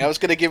 dang, I was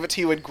going to give it to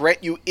you and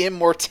grant you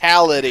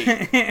immortality.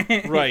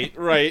 Right.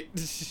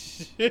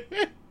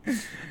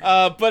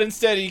 But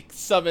instead he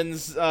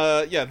summons,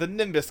 the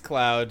Nimbus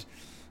Cloud,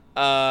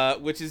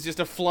 which is just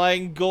a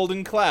flying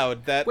golden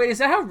cloud that... Wait, is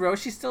that how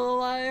Roshi's still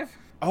alive?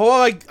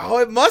 Oh,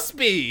 it must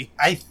be!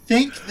 I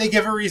think they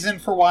give a reason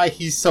for why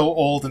he's so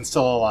old and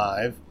still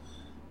alive.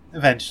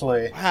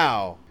 Eventually.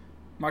 How?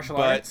 Martial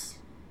arts?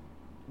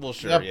 Well,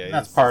 sure, yep, yeah.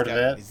 That's part of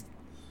it. He's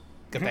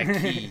got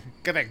that key.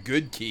 Got that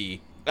good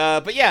key.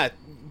 But yeah,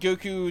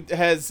 Goku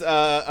has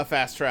a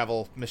fast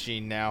travel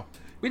machine now.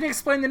 We didn't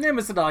explain the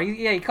Nimbus at all.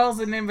 He calls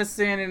the Nimbus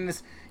in, and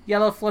this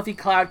yellow fluffy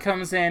cloud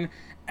comes in,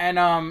 and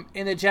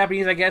in the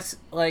Japanese, I guess,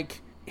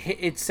 like,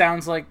 it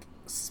sounds like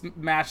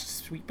mashed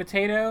sweet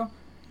potato.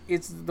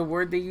 It's the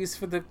word they use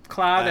for the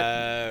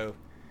cloud.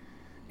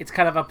 It's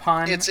kind of a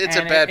pun. It's a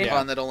bad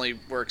pun that only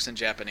works in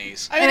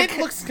Japanese. I mean, it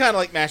looks kind of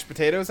like mashed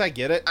potatoes. I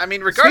get it. I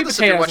mean, regardless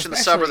if you're watching the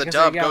sub or the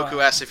dub,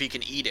 Goku asks if he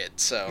can eat it.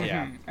 So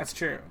yeah, that's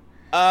true.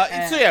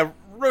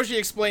 Roshi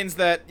explains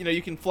that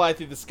you can fly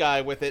through the sky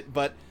with it,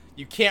 but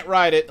you can't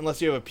ride it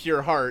unless you have a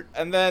pure heart.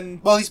 And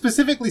then, well, he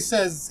specifically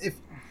says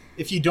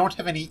if you don't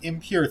have any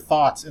impure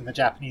thoughts in the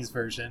Japanese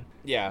version.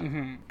 Yeah.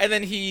 Mm-hmm. And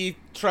then he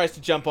tries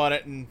to jump on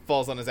it and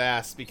falls on his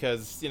ass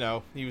because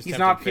he's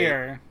not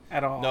pure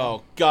at all.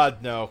 No,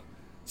 God no.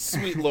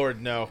 Sweet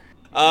Lord, no.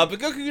 But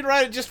Goku can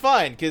ride it just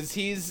fine, because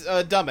he's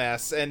a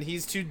dumbass, and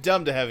he's too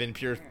dumb to have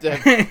impure...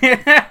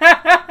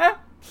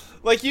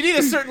 Like, you need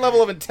a certain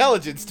level of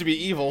intelligence to be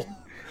evil.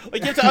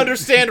 Like, you have to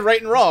understand right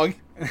and wrong.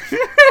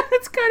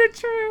 It's kind of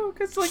true,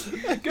 because, like,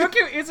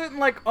 Goku isn't,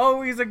 like,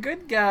 always a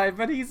good guy,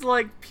 but he's,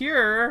 like,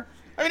 pure.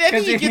 I mean, I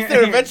think he gets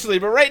there eventually,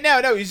 but right now,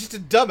 no, he's just a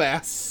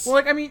dumbass. Well,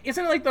 like, I mean,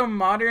 isn't it, like, the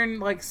modern,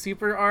 like,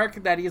 super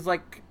arc that he's,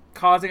 like...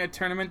 causing a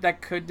tournament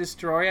that could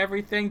destroy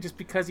everything just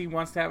because he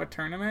wants to have a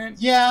tournament?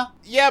 Yeah,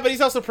 but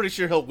he's also pretty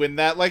sure he'll win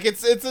that. Like,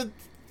 it's a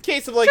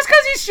case of, like... Just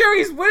because he's sure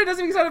he's winning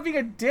doesn't mean he's not being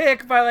a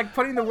dick by, like,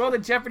 putting the world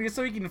in jeopardy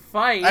so he can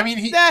fight. I mean,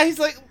 he's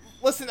like,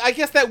 listen, I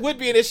guess that would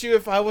be an issue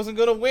if I wasn't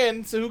going to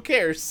win, so who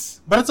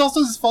cares? But it's also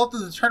his fault that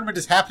the tournament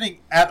is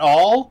happening at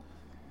all,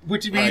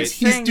 which means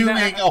he's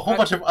dooming a whole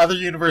bunch of other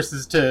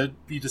universes to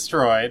be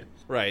destroyed.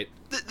 Right.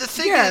 The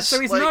thing is, so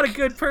he's like, not a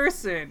good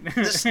person.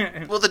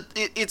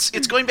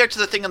 It's going back to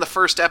the thing in the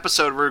first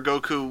episode where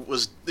Goku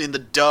was in the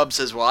dub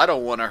says, "Well, I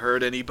don't want to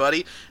hurt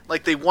anybody."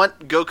 Like, they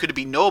want Goku to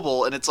be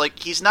noble, and it's like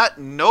he's not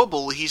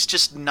noble. He's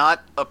just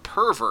not a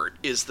pervert.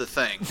 Is the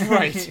thing,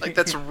 right? Like,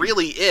 that's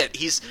really it.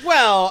 He's and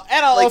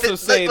I'll also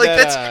say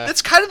that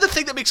that's kind of the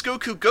thing that makes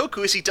Goku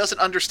Goku is he doesn't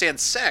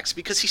understand sex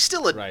because he's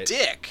still a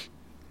dick.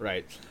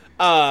 Right.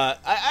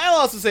 I'll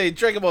also say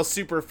Dragon Ball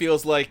Super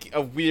feels like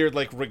a weird,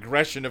 like,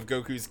 regression of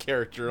Goku's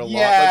character a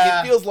lot. Like,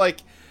 it feels like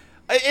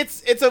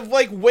it's a,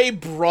 like, way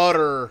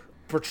broader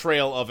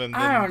portrayal of him than,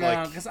 I don't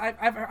know, because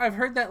I've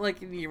heard that,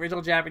 like, in the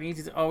original Japanese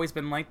he's always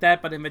been like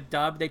that, but in the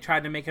dub they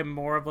tried to make him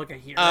more of, like, a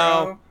hero.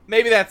 Oh,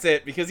 maybe that's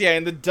it, because,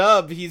 in the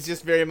dub he's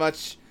just very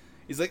much...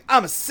 He's like,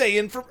 I'm a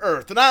Saiyan from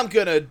Earth, and I'm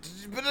gonna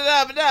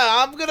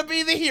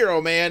be the hero,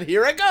 man.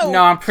 Here I go.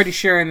 No, I'm pretty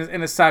sure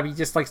in the sub he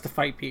just likes to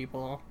fight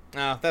people.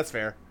 Oh, that's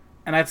fair.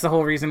 And that's the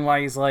whole reason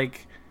why he's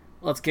like,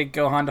 let's get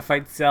Gohan to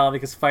fight Cell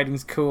because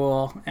fighting's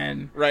cool.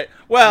 And right.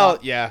 Well,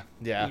 yeah.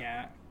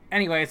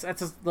 Anyways,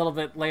 that's a little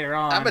bit later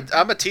on. I'm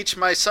gonna teach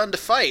my son to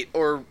fight,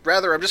 or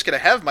rather, I'm just gonna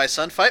have my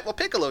son fight while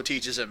Piccolo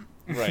teaches him.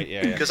 Right.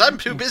 Yeah. Because I'm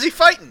too busy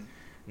fighting.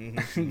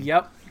 Mm-hmm.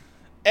 Yep.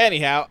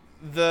 Anyhow,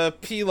 the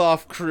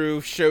Pilaf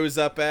crew shows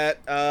up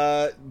at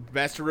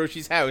Master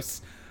Roshi's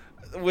house,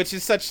 which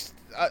is such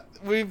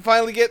we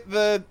finally get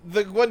the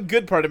one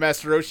good part of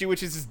Master Roshi,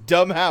 which is his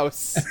dumb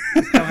house.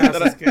 Dumb house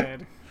is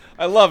good.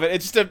 I love it.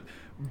 It's just a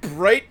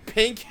bright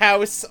pink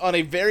house on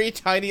a very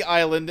tiny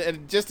island,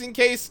 and just in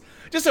case,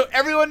 just so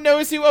everyone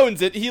knows who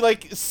owns it, he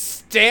like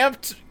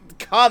stamped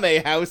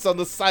Kame House on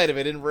the side of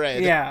it in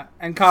red. Yeah,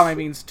 and Kame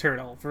means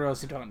turtle, for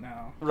those who don't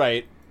know.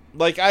 Right.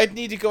 Like, I'd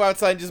need to go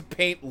outside and just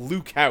paint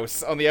Luke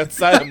House on the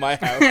outside of my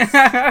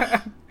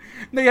house.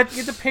 No, you have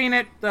to paint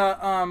it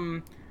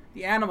the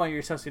animal you're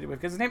associated with,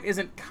 because his name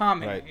isn't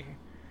Kame. Right.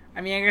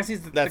 I mean, I guess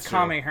he's the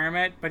Kame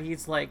hermit, but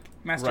he's like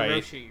Master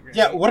Roshi. Right?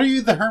 Yeah, what are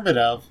you the hermit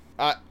of?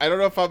 I don't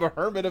know if I'm a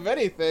hermit of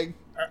anything.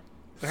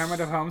 The hermit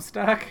of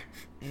Homestuck?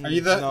 Are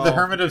you the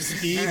hermit of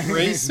Speed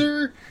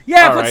Racer?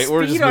 Yeah, All put right,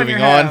 we're speed just on moving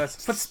your on.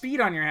 house. Put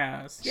speed on your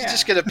house. Yeah. He's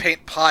just gonna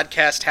paint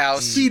Podcast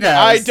House. Speed House.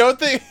 I don't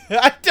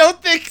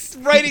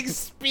think writing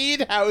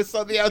Speed House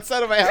on the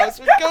outside of my house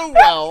would go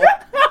well.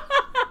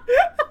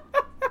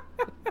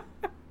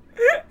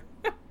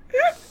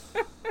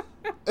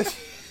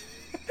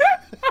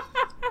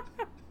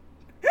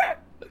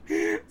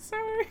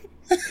 Sorry.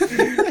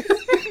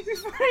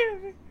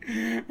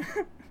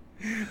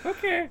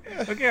 Okay,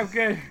 I'm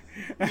good.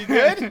 You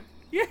good?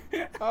 Yeah.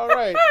 All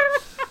right.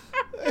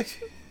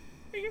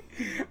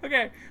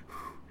 Okay.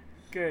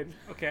 Good.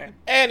 Okay.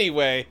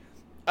 Anyway,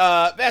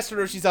 Master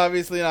Roshi's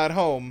obviously not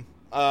home,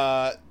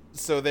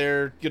 so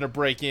they're gonna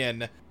break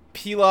in.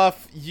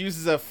 Pilaf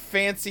uses a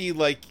fancy,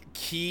 like,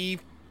 key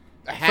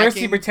hacking First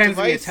he pretends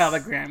to be a device.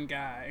 telegram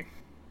guy.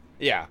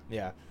 Yeah.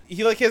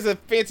 He, like, has a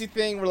fancy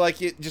thing where,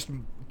 like, it just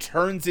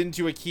turns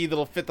into a key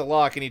that'll fit the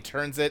lock, and he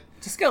turns it.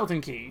 It's a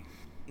skeleton key.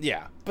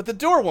 Yeah, but the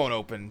door won't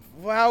open.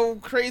 How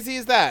crazy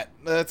is that?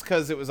 That's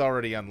because it was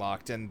already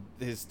unlocked, and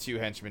his two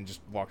henchmen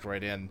just walked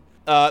right in.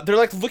 They're,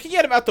 like, looking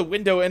at him out the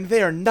window, and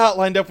they are not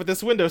lined up with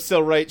this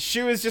windowsill right.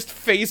 Shu is just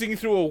phasing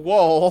through a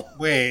wall.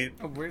 Wait.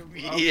 Oh,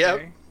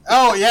 Yep.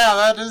 Oh, yeah,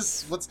 that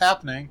is what's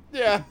happening.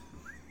 Yeah.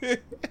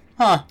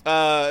 Huh.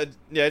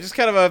 Yeah, just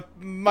kind of a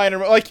minor...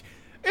 Like,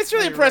 it's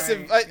really Right,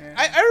 impressive. right,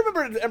 yeah. I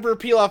remember Emperor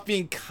Pilaf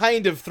being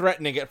kind of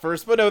threatening at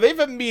first, but no, they've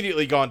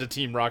immediately gone to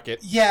Team Rocket.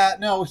 Yeah,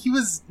 no, he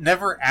was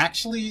never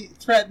actually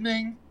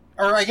threatening.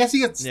 Or I guess he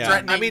gets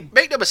threatening. I mean,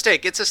 make no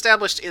mistake, it's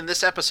established in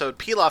this episode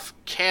Pilaf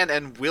can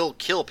and will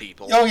kill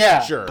people. Oh,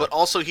 yeah. Sure. But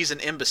also he's an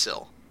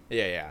imbecile.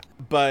 Yeah.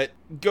 But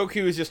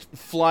Goku is just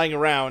flying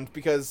around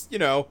because, you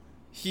know,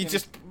 he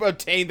just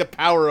obtained the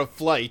power of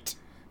flight.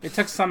 They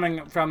took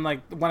something from,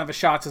 like, one of the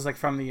shots is, like,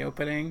 from the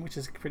opening, which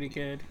is pretty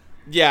good.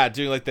 Yeah,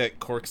 doing, like, that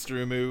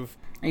corkscrew move.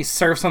 And he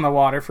surfs on the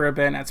water for a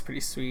bit, and that's pretty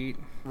sweet.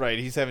 Right,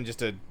 he's having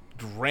just a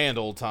grand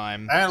old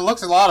time. And it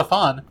looks a lot of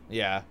fun.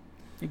 Yeah.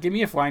 You give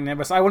me a flying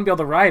nimbus. I wouldn't be able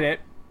to ride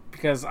it,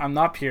 because I'm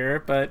not pure,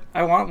 but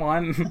I want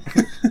one.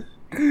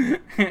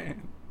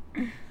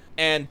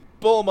 And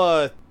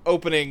Bulma,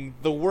 opening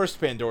the worst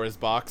Pandora's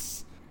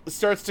box,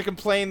 starts to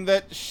complain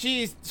that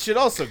she should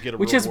also get a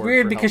Which reward is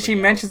weird for because she helping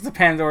out. mentions the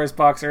Pandora's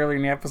box earlier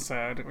in the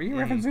episode. Were you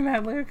referencing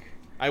that, Luke?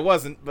 I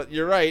wasn't, but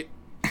you're right.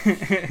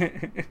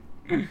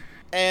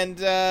 And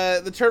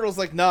the turtle's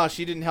like, nah,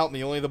 she didn't help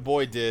me, only the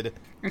boy did.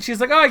 And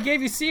she's like, oh, I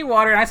gave you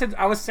seawater. And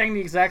I was saying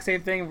the exact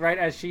same thing right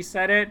as she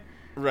said it.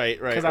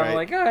 Right. Because I was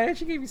like, oh,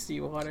 she gave you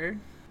seawater.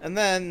 And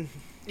then...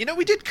 You know,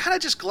 we did kind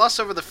of just gloss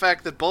over the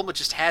fact that Bulma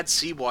just had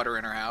seawater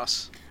in her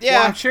house. Yeah,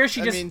 Well, I'm sure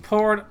she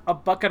poured a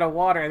bucket of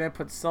water and then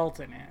put salt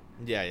in it.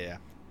 Yeah.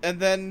 And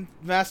then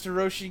Master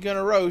Roshi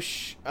gonna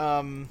Rosh,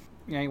 Yeah,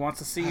 he wants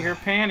to see her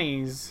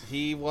panties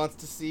he wants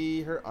to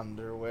see her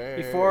underwear.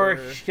 before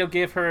he'll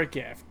give her a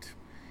gift.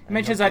 He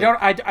mentions, I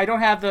don't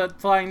have the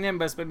flying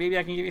nimbus, but maybe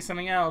I can give you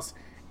something else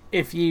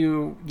if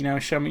you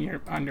show me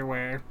your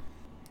underwear.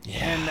 Yeah.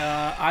 And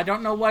I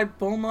don't know why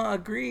Bulma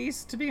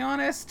agrees, to be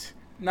honest.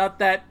 Not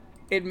that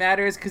it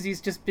matters, because he's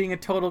just being a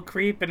total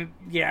creep, and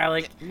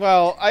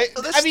Well,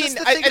 The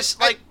thing is,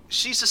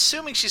 she's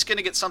assuming she's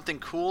gonna get something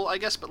cool, I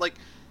guess, but, like,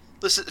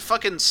 listen,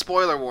 fucking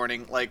spoiler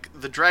warning, like,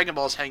 the Dragon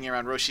Ball's hanging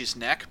around Roshi's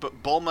neck,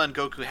 but Bulma and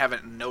Goku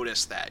haven't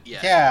noticed that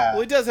yet. Yeah. Well,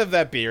 he does have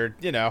that beard,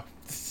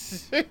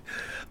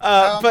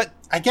 but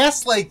I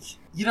guess,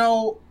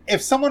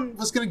 if someone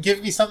was going to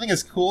give me something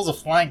as cool as a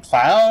flying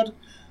cloud,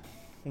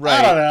 right.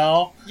 I don't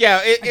know. Yeah,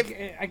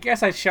 I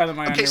guess I'd show them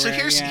my underwear. Okay, so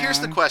here's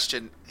the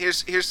question.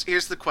 Here's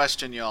the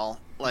question, y'all.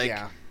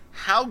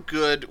 How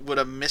good would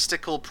a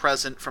mystical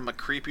present from a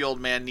creepy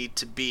old man need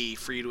to be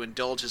for you to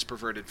indulge his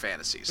perverted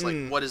fantasies?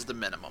 Like, what is the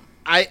minimum?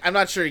 I'm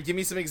not sure. Give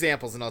me some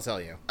examples and I'll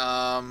tell you.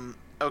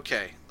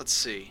 Okay, let's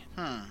see.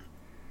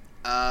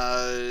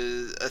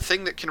 A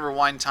thing that can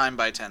rewind time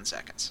by 10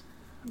 seconds.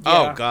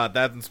 Yeah. Oh god,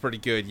 that's pretty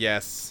good.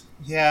 Yes.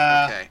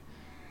 Yeah. Okay.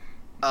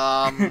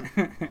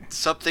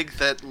 Something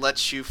that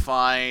lets you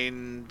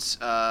find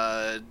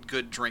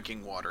good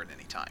drinking water at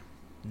any time.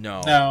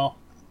 No.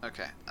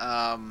 Okay.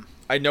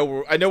 I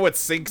know what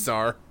sinks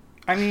are.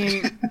 I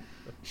mean,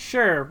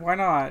 sure, why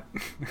not?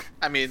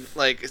 I mean,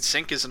 like,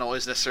 sink isn't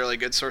always necessarily a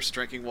good source of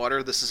drinking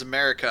water. This is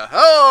America.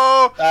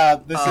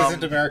 Oh! This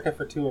isn't America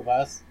for two of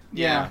us.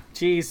 Yeah.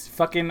 Jeez,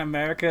 fucking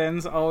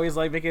Americans always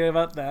like making it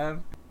about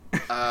them.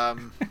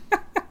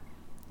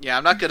 Yeah,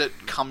 I'm not good at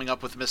coming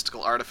up with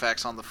mystical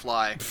artifacts on the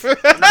fly.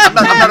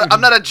 I'm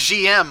not a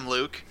GM,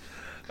 Luke.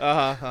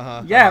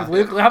 Yeah,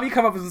 Luke, how do you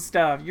come up with some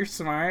stuff? You're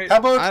smart. How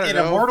about an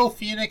immortal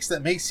phoenix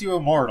that makes you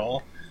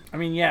immortal? I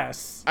mean,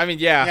 yes. I mean,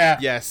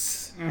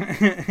 yes.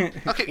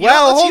 Okay,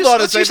 well, hold on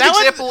a second. That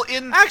example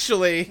one,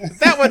 actually,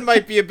 that one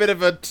might be a bit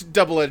of a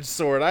double-edged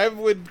sword. I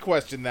would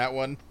question that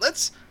one.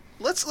 Let's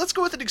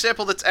go with an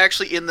example that's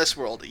actually in this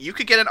world. You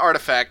could get an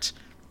artifact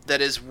that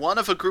is one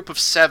of a group of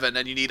 7,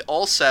 and you need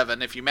all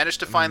 7. If you manage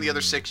to find the other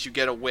 6, you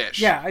get a wish.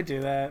 Yeah, I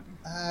do that.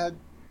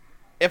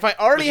 If I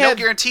already had... no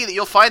guarantee that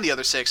you'll find the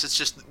other 6. It's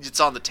just, it's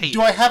on the tape.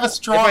 Do I have a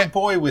strong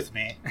boy with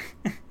me?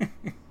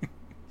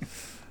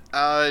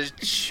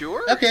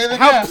 Sure. Okay, then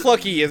How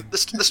plucky is...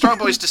 The strong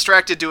boy's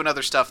distracted doing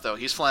other stuff, though.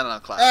 He's flying on a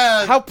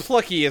cloud. How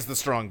plucky is the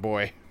strong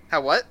boy?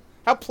 How what?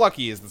 How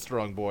plucky is the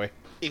strong boy?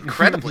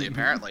 Incredibly,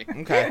 apparently.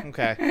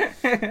 Okay.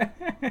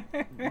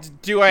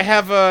 Do I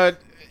have a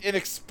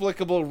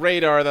inexplicable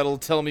radar that'll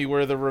tell me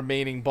where the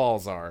remaining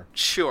balls are?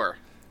 Sure.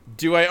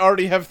 Do I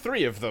already have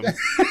 3 of them?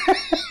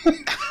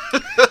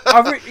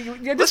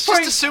 Let's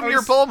just assume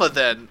you're Bulma,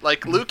 then.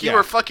 Like, Luke, you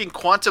are fucking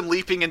quantum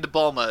leaping into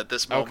Bulma at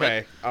this moment.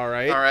 Okay,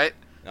 alright.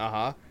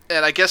 Uh-huh.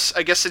 And I guess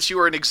since you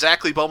are in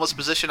exactly Bulma's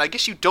position, I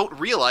guess you don't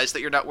realize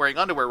that you're not wearing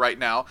underwear right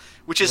now,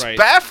 which is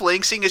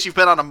baffling, seeing as you've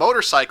been on a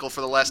motorcycle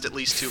for the last at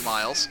least 2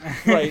 miles.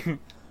 Right.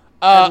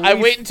 I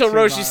wait until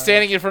Roshi's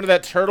standing in front of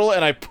that turtle,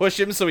 and I push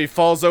him so he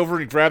falls over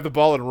and grab the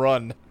ball and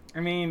run. I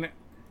mean...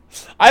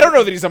 I don't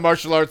know that he's a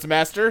martial arts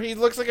master. He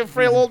looks like a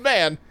frail old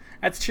man.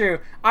 That's true.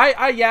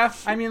 I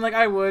mean, like,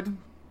 I would,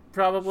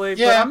 probably.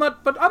 Yeah.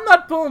 But I'm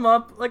not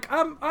Bulma. Like,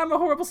 I'm a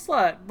horrible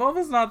slut.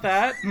 Bulma's not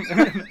that.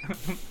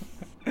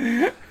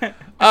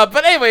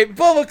 But anyway,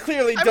 Bulma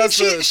clearly does.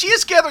 She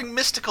is gathering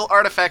mystical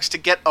artifacts to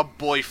get a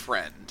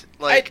boyfriend.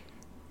 Like,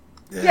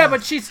 yeah,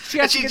 but she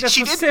has to get a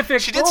specific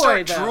She did boy,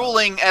 start though.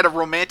 drooling at a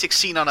romantic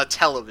scene on a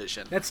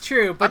television. That's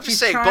true, but I'm just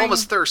saying,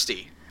 Bulma's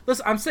thirsty.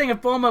 Listen, I'm saying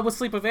if Bulma would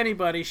sleep with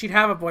anybody, she'd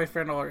have a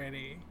boyfriend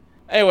already.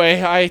 Anyway,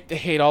 I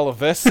hate all of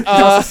this. She's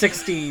also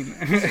 16.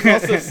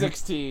 Also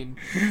 16.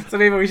 So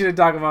maybe we should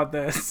talk about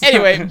this.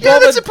 Anyway, yeah,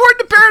 that's important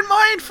to bear in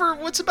mind for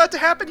what's about to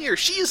happen here.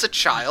 She is a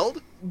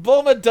child.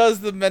 Bulma does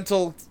the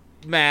mental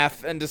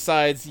math and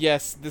decides,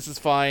 yes, this is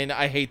fine.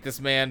 I hate this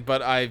man,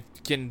 but I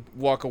can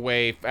walk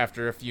away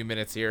after a few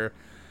minutes here.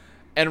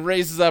 And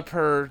raises up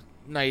her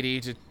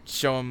nightie to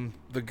show him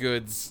the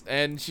goods.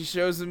 And she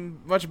shows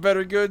him much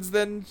better goods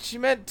than she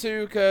meant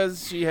to,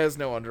 because she has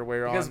no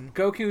underwear on. Because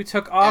Goku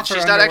took off her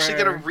she's underwear. not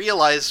actually going to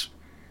realize...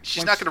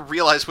 She's not going to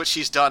realize what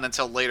she's done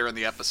until later in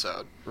the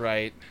episode.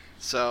 Right.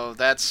 So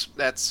that's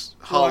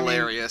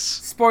hilarious.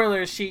 I mean,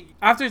 spoilers,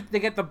 after they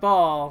get the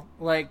ball,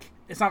 like...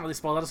 It's not really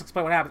spoiled. I'll just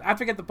explain what happens.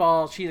 After they get the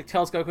ball, she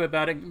tells Goku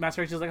about it.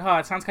 Master Rachel's like, oh,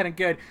 it sounds kind of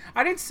good.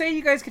 I didn't say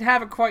you guys could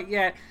have it quite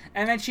yet.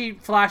 And then she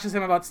flashes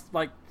him about,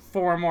 like,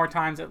 4 more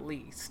times at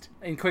least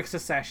in quick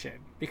succession.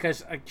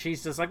 Because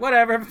she's just like,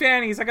 whatever,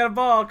 fannies, I got a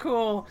ball,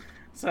 cool.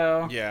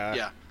 So...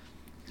 Yeah,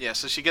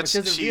 so she gets... She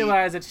doesn't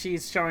realize that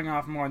she's showing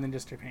off more than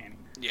just her panties.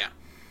 Yeah.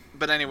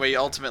 But anyway,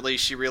 ultimately,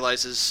 she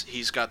realizes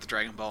he's got the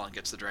Dragon Ball and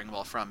gets the Dragon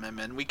Ball from him,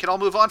 and we can all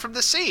move on from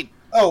this scene.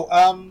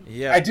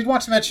 I did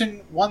want to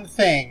mention one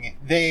thing.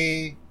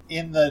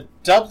 In the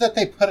dub that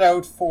they put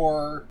out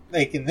for,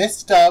 like, in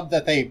this dub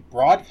that they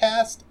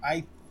broadcast,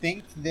 I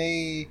think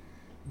they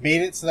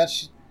made it so that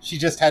she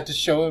just had to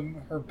show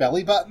him her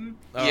belly button.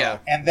 Oh. Yeah.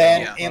 And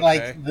then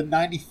like, the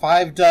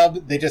 95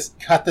 dub, they just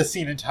cut the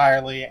scene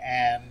entirely,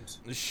 and...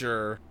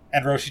 Sure.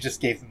 And Roshi just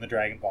gave them the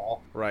Dragon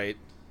Ball. Right.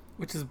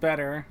 Which is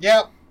better.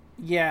 Yep.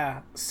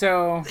 Yeah,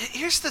 so...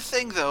 Here's the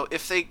thing, though.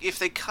 If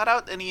they cut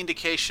out any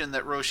indication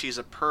that Roshi's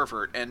a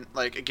pervert, and,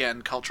 like,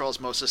 again, cultural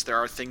osmosis, there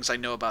are things I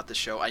know about the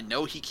show. I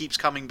know he keeps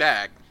coming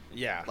back.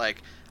 Yeah.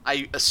 Like,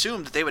 I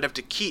assumed that they would have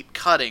to keep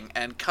cutting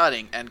and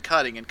cutting and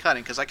cutting and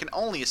cutting, because I can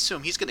only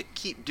assume he's going to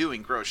keep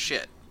doing gross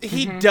shit.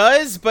 He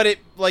does, but it,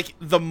 like,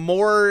 the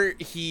more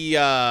he,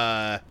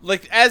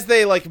 like, as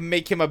they, like,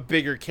 make him a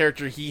bigger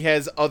character, he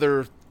has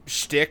other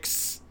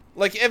shticks.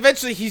 Like,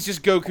 eventually he's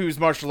just Goku's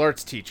martial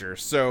arts teacher,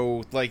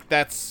 so, like,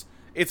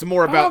 it's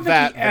more about that.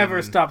 I don't think he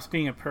ever stops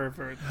being a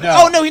pervert.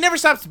 No. Oh, no, he never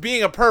stops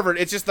being a pervert.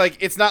 It's just, like,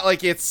 it's not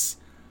like he's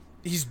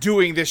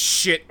doing this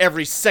shit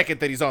every second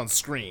that he's on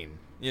screen,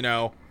 you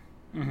know?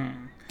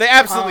 Mm-hmm. They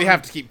absolutely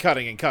have to keep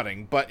cutting and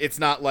cutting, but it's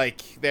not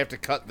like they have to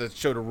cut the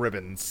show to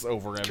ribbons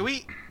over him. Can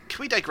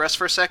we digress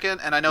for a second?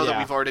 And I know that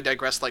we've already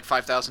digressed like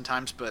 5,000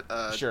 times, but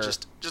sure.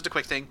 Just a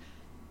quick thing.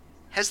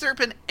 Has there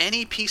been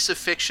any piece of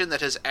fiction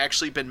that has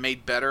actually been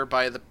made better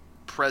by the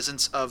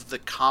presence of the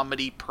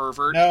comedy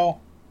pervert? No.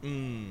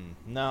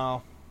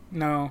 No.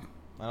 No.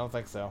 I don't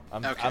think so.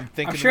 I'm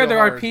thinking. I'm sure there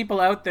are people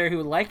out there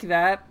who like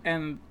that,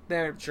 and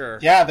they're... Sure.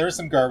 Yeah, there's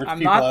some garbage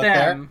people out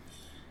there. I'm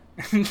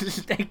not them.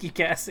 Thank you,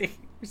 Cassie.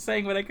 You're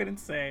saying what I couldn't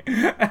say.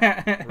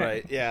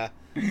 Right, yeah.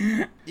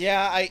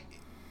 Yeah,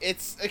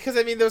 it's... Because,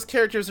 I mean, those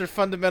characters are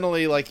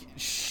fundamentally, like,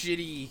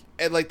 shitty,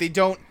 and, like, they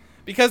don't...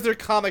 Because they're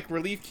comic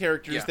relief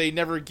characters, they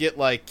never get,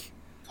 like...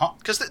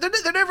 Because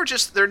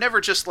they're never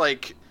just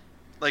like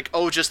Like,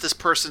 oh, just this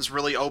person's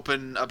really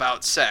open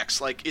about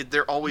sex. Like,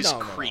 they're always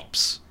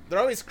creeps. No. They're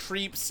always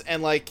creeps,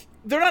 and, like,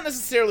 they're not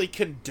necessarily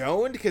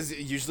condoned, because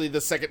usually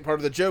the second part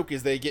of the joke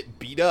is they get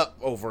beat up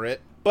over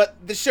it. But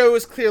the show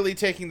is clearly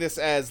taking this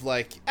as,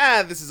 like,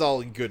 this is all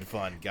in good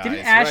fun, guys.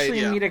 Didn't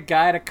Ashley right? meet a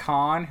guy at a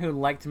con who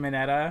liked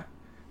Minetta?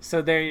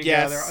 So there you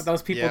go.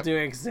 Those people do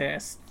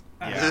exist.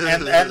 Yeah.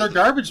 and they're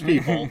garbage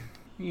people.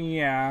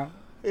 Yeah.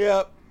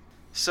 Yep.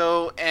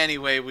 So,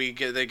 anyway,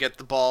 they get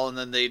the ball, and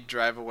then they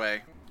drive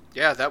away.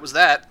 Yeah, that was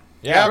that.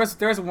 Yeah.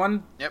 There was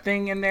one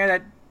thing in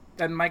there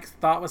that Mike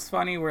thought was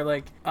funny, where,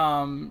 like,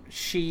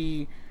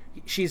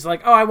 she's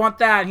like, oh, I want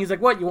that, and he's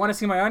like, what, you want to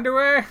see my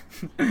underwear?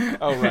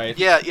 Oh, right.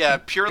 Yeah,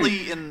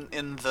 purely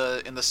in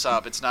the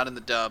sub. It's not in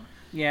the dub.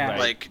 Yeah. Right.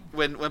 Like,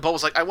 when Paul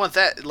was like, I want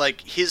that,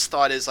 like, his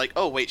thought is like,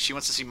 oh, wait, she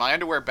wants to see my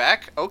underwear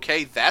back?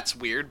 Okay, that's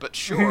weird, but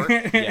sure.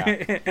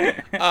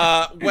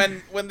 Yeah.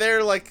 When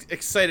they're, like,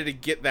 excited to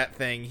get that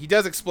thing, he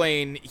does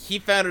explain he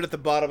found it at the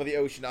bottom of the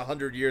ocean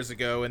 100 years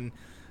ago, and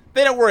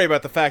they don't worry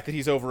about the fact that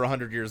he's over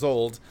 100 years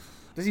old.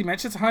 Does he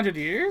mention it's 100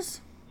 years?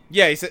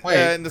 Yeah, he said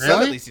in the sub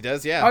really? at least he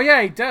does, yeah. Oh,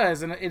 yeah, he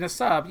does, in the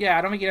sub. Yeah,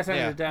 I don't think he does that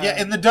in the dub.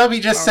 Yeah, in the dub he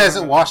just says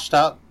it washed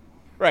up.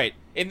 Right.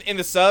 In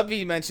the sub,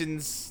 he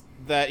mentions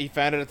that he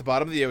found it at the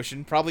bottom of the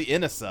ocean, probably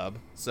in a sub,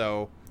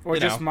 so... Or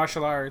just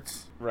martial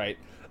arts. Right.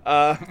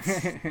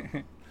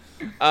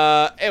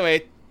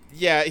 Anyway,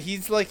 yeah,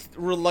 he's, like,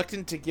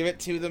 reluctant to give it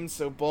to them,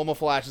 so Bulma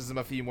flashes him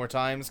a few more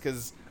times,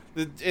 because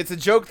it's a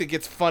joke that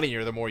gets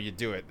funnier the more you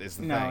do it, is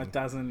the thing. No, it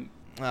doesn't.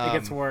 It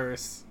gets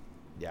worse.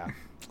 Yeah.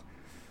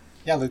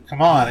 Yeah, Luke,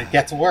 come on, it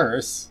gets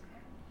worse.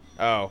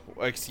 Oh,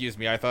 excuse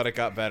me, I thought it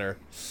got better.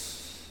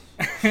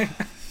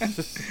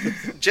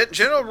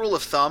 General rule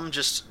of thumb,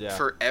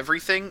 for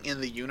everything in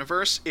the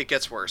universe, it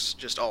gets worse.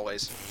 Just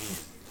always.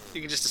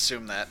 You can just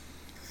assume that.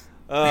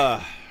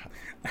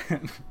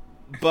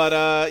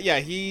 But, yeah,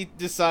 he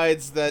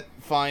decides that,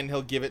 fine,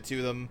 he'll give it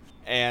to them.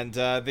 And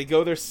they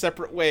go their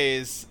separate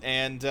ways,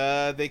 and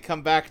they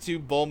come back to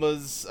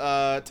Bulma's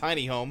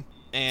tiny home.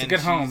 And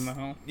it's a good home,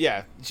 though.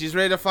 Yeah, she's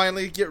ready to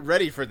finally get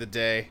ready for the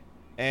day.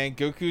 And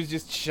Goku's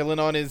just chilling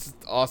on his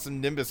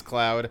awesome Nimbus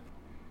cloud.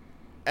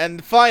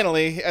 And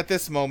finally, at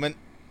this moment,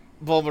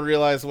 Bulma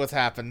realizes what's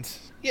happened.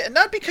 Yeah,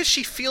 not because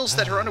she feels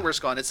that her underwear's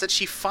gone. It's that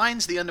she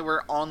finds the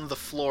underwear on the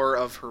floor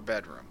of her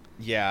bedroom.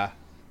 Yeah.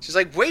 She's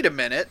like, wait a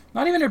minute.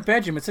 Not even her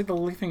bedroom. It's like the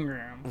living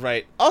room.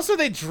 Right. Also,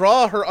 they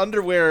draw her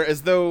underwear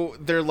as though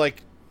they're,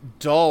 like,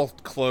 doll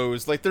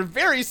clothes. Like, they're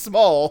very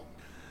small.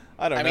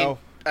 I don't know.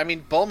 I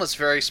mean, Bulma's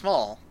very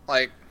small.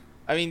 Like...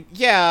 I mean,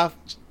 yeah.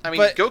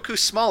 But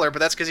Goku's smaller, but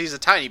that's because he's a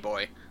tiny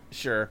boy.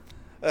 Sure.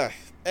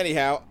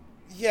 Anyhow,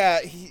 yeah,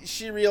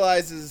 she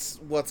realizes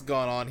what's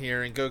gone on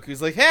here, and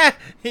Goku's like,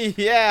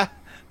 yeah,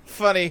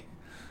 funny.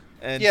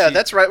 And yeah,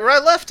 that's right where I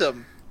left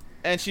him.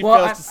 And she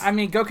I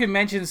mean, Goku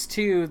mentions,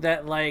 too,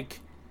 that,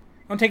 like,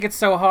 don't take it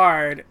so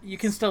hard. You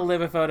can still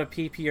live without a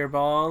pee or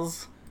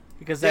balls,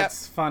 because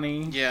that's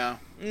funny. Yeah.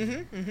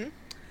 Mm-hmm.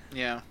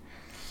 Yeah.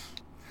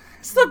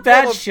 It's a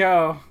bad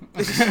show.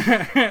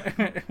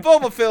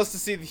 Bulma fails to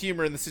see the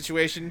humor in the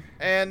situation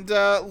and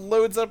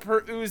loads up her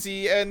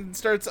Uzi and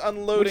starts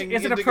unloading. Which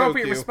is an into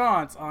appropriate Goku.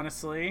 response,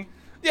 honestly.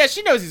 Yeah,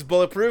 she knows he's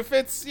bulletproof.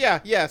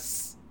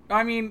 Yes.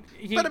 I mean,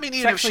 even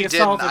if she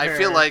didn't, I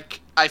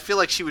feel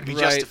like she would be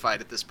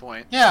justified at this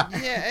point.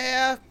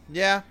 Yeah.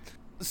 Yeah.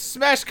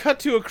 Smash cut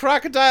to a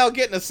crocodile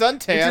getting a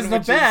suntan. This is the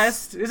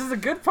best. This is a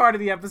good part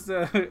of the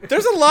episode.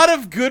 There's a lot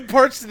of good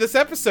parts to this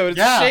episode. It's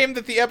a shame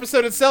that the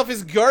episode itself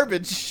is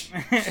garbage.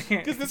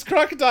 Because this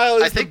crocodile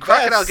is I think the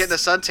Crocodile best. getting a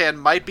suntan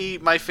might be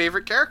my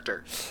favorite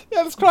character.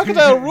 Yeah, this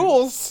crocodile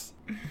rules.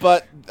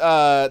 But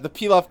the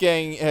Pilaf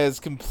gang has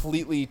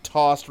completely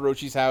tossed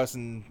Roshi's house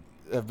and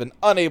have been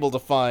unable to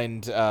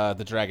find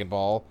the Dragon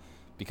Ball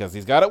because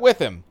he's got it with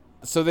him.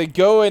 So they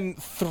go and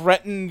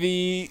threaten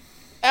the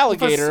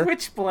alligator with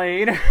a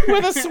switchblade.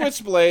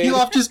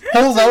 Pilaf just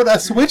pulls out a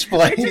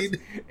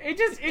switchblade. It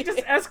just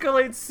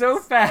escalates so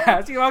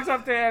fast. He walks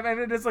up to him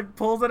and then just like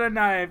pulls out a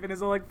knife and is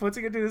like puts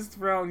it into his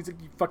throat. He's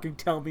like, "You fucking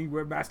tell me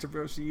where Master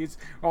Roshi is,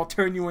 or I'll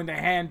turn you into a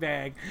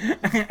handbag."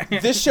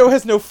 This show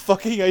has no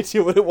fucking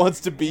idea what it wants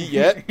to be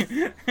yet.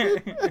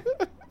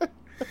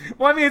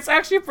 Well, I mean, it's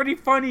actually a pretty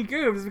funny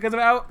goof because of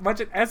how much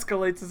it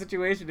escalates the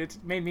situation. It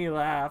made me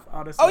laugh,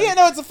 honestly. Oh yeah,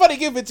 no, it's a funny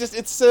goof.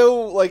 It's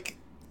so like.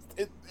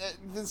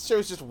 This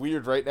show's just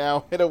weird right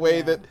now in a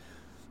way that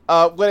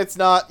when it's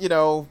not,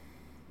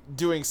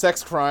 doing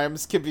sex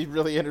crimes can be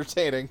really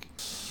entertaining.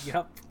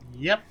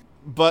 Yep.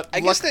 But I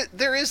guess that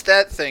there is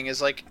that thing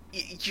is like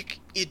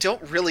you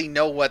don't really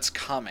know what's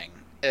coming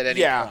at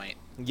any point.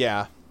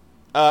 Yeah.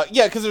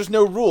 Because there's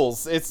no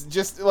rules. It's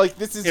just like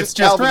this is just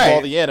just Dragon Ball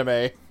right. the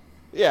anime.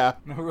 Yeah.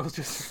 No rules,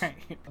 just right.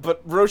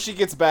 But Roshi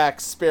gets back,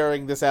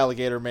 sparing this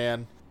alligator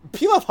man.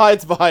 Pilaf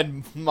hides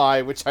behind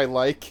Mai, which I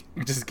like.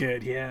 Which is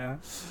good, yeah.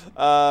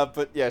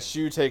 But yeah,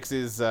 Shu takes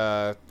his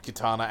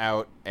katana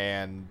out,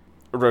 and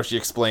Roshi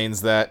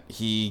explains that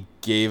he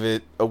gave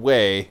it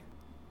away.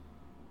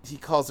 he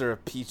calls her a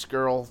peach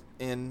girl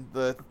in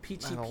the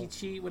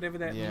Peachy, whatever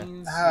that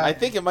means. I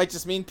think it might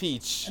just mean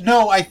peach.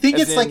 No, I think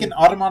As it's like an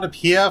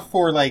onomatopoeia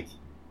for like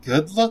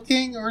good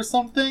looking or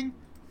something.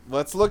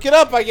 Let's look it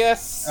up, I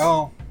guess.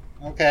 Oh,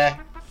 okay.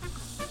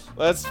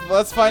 Let's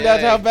find out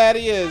how bad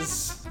he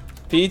is.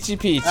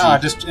 Peachy. Oh, I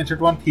just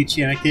entered one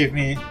peachy and it gave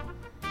me.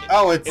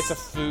 Oh, It's a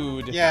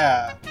food.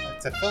 Yeah,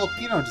 it's a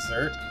Filipino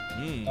dessert.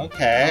 Mm.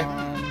 Okay.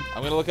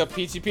 I'm gonna look up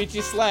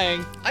peachy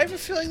slang. I have a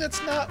feeling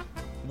that's not.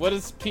 What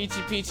does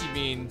peachy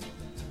mean?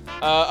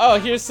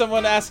 Here's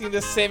someone asking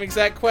this same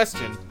exact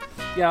question.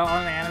 Yeah,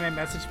 on the anime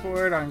message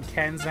board on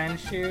Ken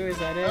Zenshu, is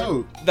that it?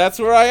 Oh, That's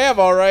where I am,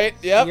 all right.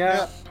 Yep.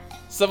 Yeah.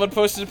 Someone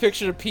posted a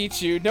picture of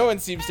Pichu. No one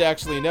seems to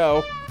actually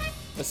know.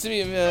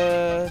 Assuming,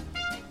 I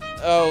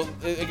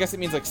guess it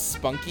means like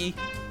spunky.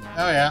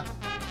 oh yeah.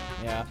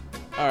 Yeah.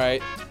 All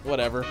right.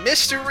 Whatever.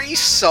 Mystery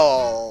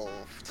solved.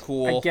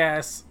 Cool. I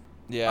guess.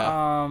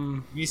 Yeah.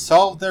 We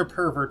solved their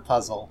pervert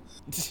puzzle.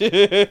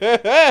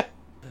 Yeah.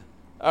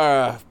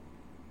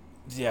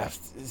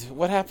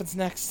 What happens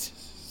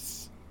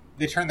next?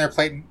 They turn their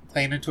plane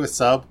into a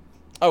sub.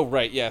 Oh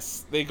right,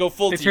 yes. They go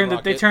full. They turn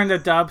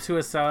the dub to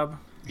a sub.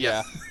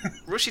 Yeah.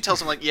 Roshi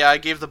tells him, like, yeah, I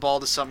gave the ball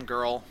to some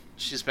girl.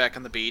 She's back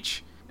on the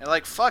beach. And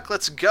like, fuck,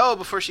 let's go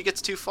before she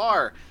gets too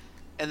far.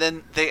 And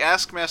then they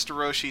ask Master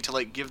Roshi to,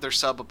 like, give their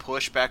sub a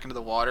push back into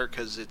the water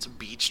because it's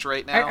beached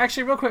right now.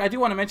 Actually, real quick, I do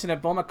want to mention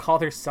that Bulma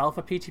called herself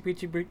a peachy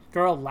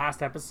girl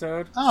last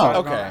episode. Oh, so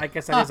okay. I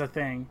guess that is a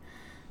thing.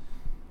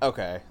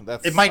 Okay,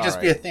 that's. It might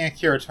just be a thing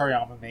Akira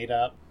Toriyama made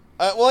up.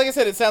 Well, like I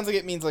said, it sounds like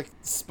it means like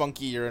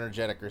spunky or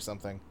energetic or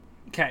something.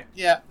 Okay.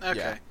 Yeah. Okay.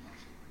 Yeah.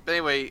 But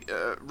anyway,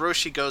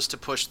 Roshi goes to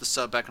push the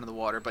sub back into the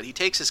water, but he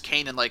takes his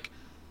cane and, like,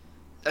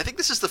 I think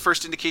this is the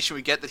first indication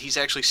we get that he's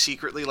actually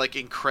secretly, like,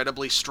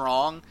 incredibly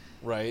strong.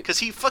 Right. Because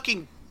he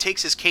fucking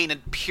takes his cane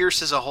and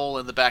pierces a hole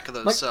in the back of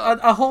the Like sub.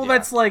 a hole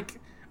that's like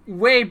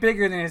way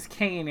bigger than his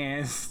cane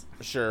is.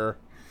 Sure.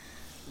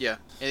 Yeah.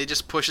 And he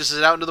just pushes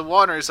it out into the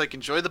water. He's like,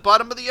 enjoy the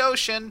bottom of the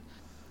ocean.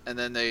 And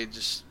then they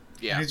just,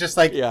 And he's just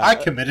like, Yeah. I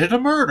committed a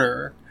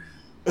murder.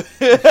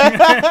 3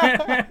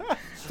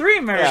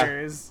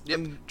 murders. Yep.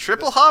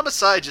 Triple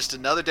homicide, just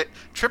another day.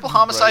 Triple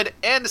homicide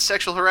and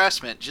sexual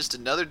harassment, just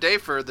another day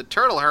for the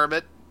turtle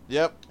hermit.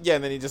 Yep. Yeah,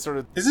 and then he just sort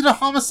of. Is it a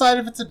homicide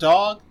if it's a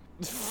dog?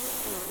 He's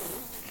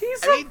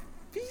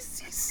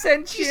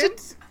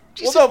sentient.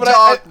 He's Well, no, a but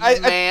dog, I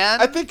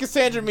man. I think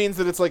Cassandra means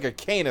that it's like a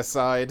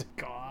cane-aside.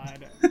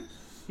 God.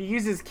 He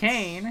uses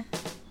cane.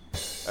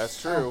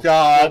 That's true.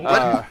 God.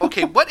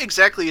 What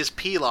exactly is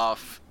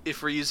Pilaf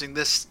if we're using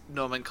this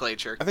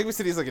nomenclature? I think we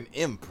said he's like an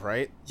imp,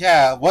 right?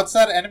 Yeah, what's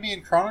that enemy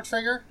in Chrono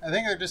Trigger? I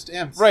think they're just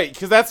imps. Right,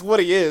 because that's what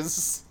he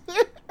is.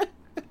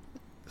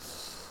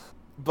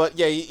 But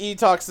yeah, he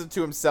talks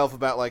to himself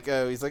about like,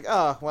 he's like,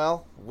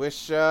 well,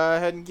 wish I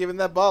hadn't given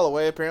that ball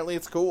away. Apparently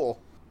it's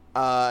cool.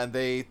 And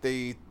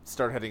they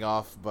start heading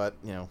off, but,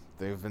 you know,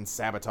 they've been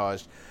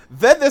sabotaged.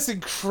 Then this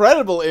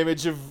incredible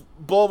image of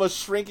Bulma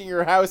shrinking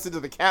her house into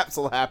the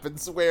capsule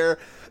happens, where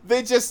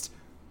they just,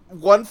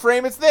 one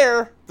frame it's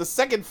there, the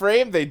second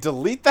frame they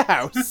delete the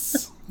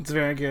house. It's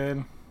very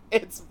good.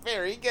 It's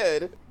very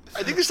good.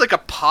 I think there's like a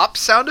pop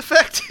sound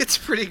effect. It's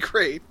pretty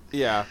great.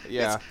 Yeah.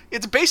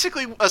 It's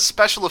basically a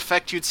special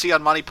effect you'd see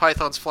on Monty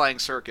Python's Flying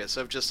Circus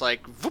of just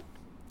like, whoop.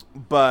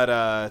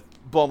 But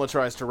Bulma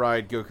tries to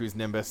ride Goku's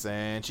Nimbus,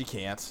 and she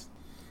can't.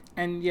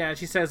 And yeah,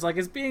 she says like,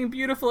 is being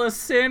beautiful a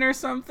sin or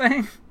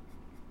something?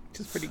 Which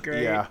is pretty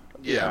great. Yeah.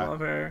 I love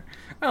her.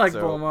 I like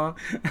So- Bulma.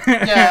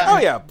 Yeah. Oh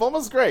yeah,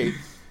 Bulma's great.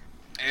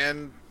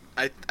 And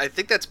I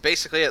think that's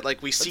basically it.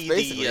 Like we see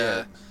basically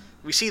it.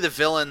 we see the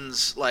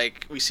villains,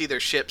 like we see their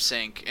ship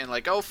sink and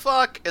like, oh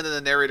fuck, and then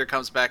the narrator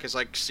comes back and is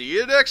like, see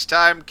you next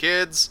time,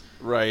 kids.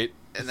 Right.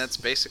 And that's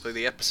basically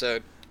the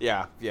episode.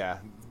 Yeah.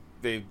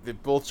 They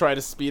both try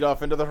to speed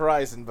off into the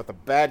horizon, but the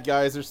bad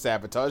guys are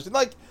sabotaged. And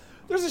like,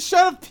 there's a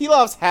shot of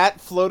Pilaf's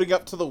hat floating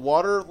up to the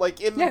water,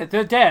 like in. Yeah,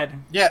 they're dead.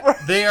 Yeah,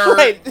 they are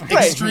Right.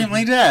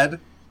 extremely dead.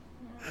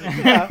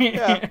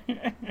 Yeah.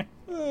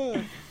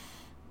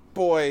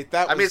 Boy,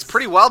 that. I mean, it's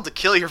pretty wild to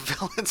kill your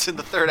villains in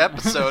the 3rd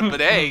episode, but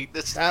hey,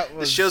 this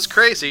show's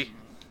crazy.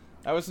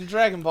 That was in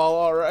Dragon Ball,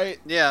 all right.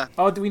 Yeah.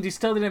 Oh, we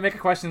still didn't make a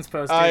questions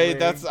post. did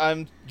we?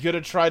 I'm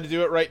gonna try to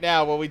do it right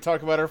now while we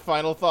talk about our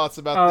final thoughts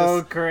about Oh,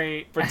 this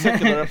great.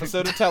 particular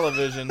episode of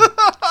television.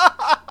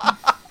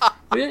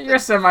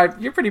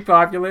 You're pretty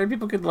popular.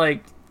 People could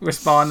like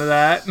respond to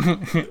that.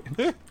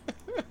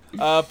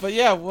 But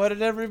yeah, what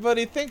did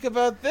everybody think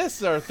about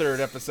this, our 3rd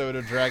episode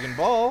of Dragon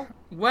Ball?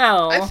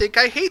 Well, I think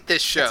I hate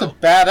this show. It's a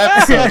bad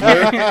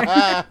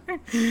episode,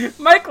 Luke.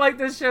 Mike liked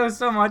this show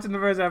so much in the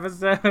first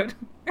episode.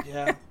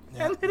 Yeah.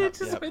 And then it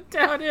just went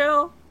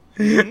downhill.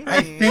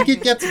 I think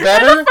it gets And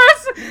better. the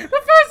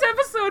first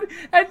episode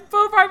had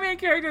both our main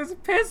characters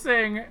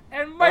pissing,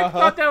 and Mike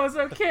thought that was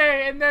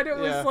okay, and then it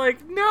was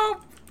like,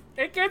 nope,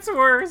 it gets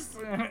worse.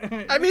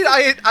 I mean,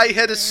 I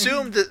had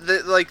assumed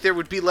that like there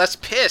would be less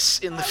piss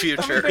in the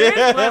future.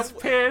 There is less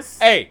piss.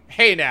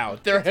 Hey now,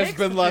 there has takes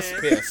been the less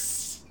piss.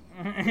 piss.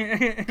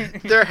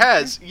 There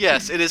has,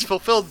 yes, it has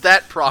fulfilled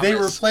that promise. They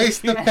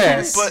replaced the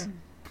piss.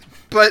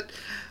 But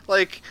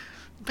like,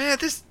 man,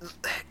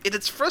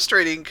 it's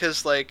frustrating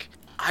because like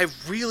I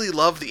really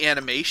love the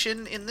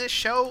animation in this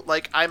show.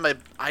 Like I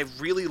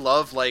really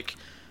love like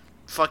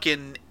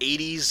fucking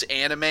 80s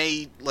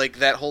anime, like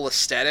that whole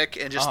aesthetic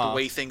and just the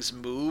way things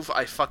move.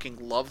 I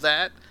fucking love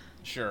that.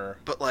 Sure.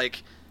 But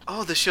like,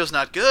 oh, this show's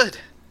not good.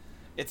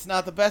 It's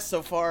not the best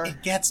so far.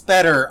 It gets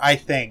better, I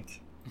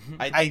think.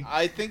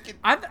 I think it...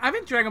 I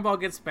think Dragon Ball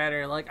gets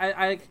better. Like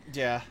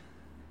Yeah.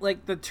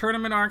 Like the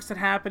tournament arcs that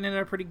happen in it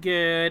are pretty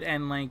good,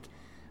 and like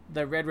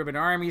the Red Ribbon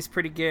Army's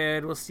pretty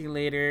good. We'll see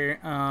later.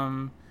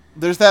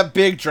 There's that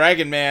big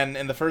dragon man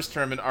in the first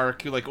tournament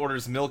arc who like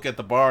orders milk at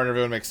the bar and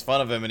everyone makes fun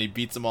of him and he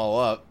beats them all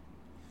up.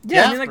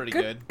 Yeah, I mean, That's like,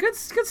 pretty good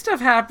stuff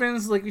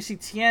happens. Like we see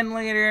Tien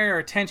later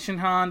or Tenshin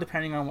Han,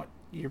 depending on what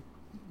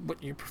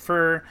you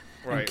prefer.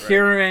 Right, and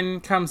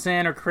Kirin comes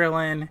in, or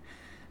Krillin.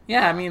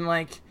 Yeah, I mean,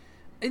 like,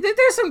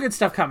 there's some good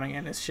stuff coming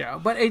in this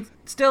show, but it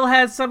still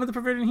has some of the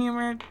perverted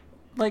humor,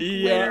 like,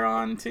 later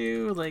on,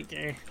 too. Like,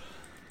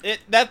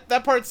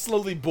 That part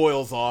slowly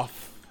boils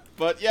off.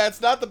 But, yeah, it's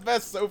not the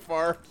best so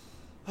far.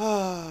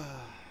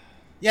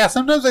 Yeah,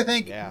 sometimes I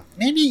think,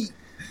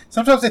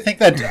 sometimes I think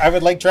that I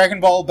would like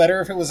Dragon Ball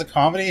better if it was a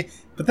comedy,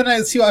 but then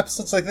I see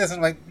episodes like this and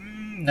I'm like,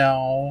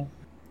 no.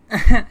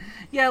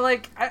 Yeah,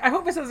 like, I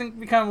hope this doesn't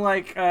become,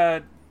 like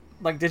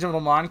Digital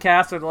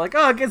Moncast, where they're like,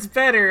 oh, it gets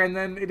better, and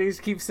then it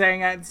just keeps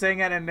saying it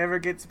and it never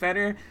gets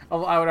better.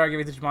 Although I would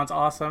argue Digimon's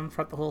awesome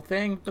throughout the whole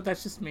thing, but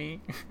that's just me.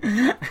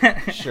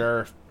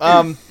 Sure.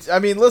 I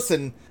mean,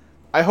 listen,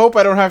 I hope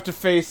I don't have to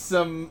face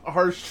some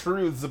harsh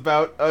truths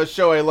about a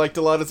show I liked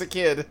a lot as a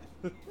kid.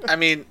 I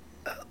mean,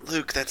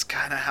 Luke, that's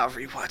kind of how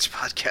rewatch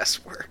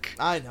podcasts work.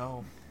 I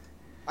know.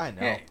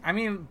 Hey, I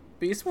mean,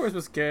 Beast Wars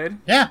was good.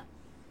 Yeah.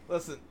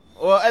 Listen,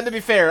 well, and to be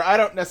fair, I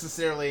don't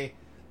necessarily...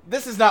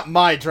 This is not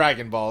my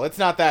Dragon Ball. It's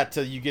not that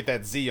till you get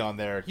that Z on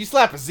there. You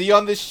slap a Z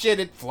on this shit,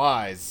 it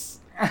flies.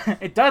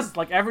 It does,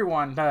 like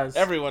everyone does.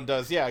 Everyone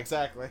does, yeah,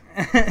 exactly.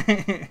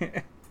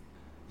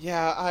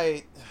 Yeah,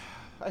 I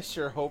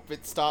sure hope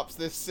it stops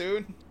this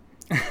soon.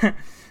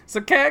 So,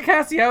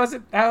 Cassie, how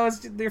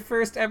was your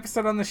first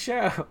episode on the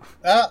show?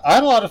 I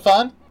had a lot of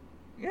fun.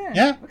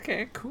 Yeah.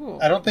 Okay, cool.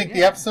 I don't think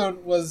the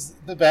episode was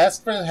the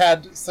best, but it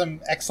had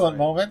some excellent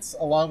moments,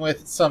 along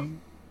with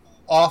some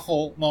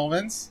awful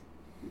moments.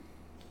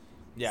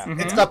 Yeah.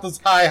 Mm-hmm. It's got those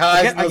high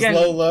highs and those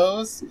low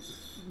lows.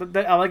 But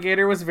the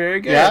alligator was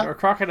very good, or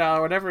crocodile,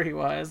 or whatever he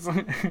was.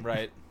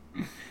 Right.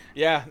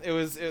 Yeah,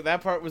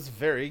 that part was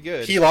very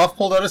good. Pilaf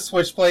pulled out a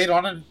switchblade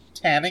on a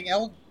tanning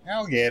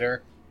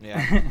alligator.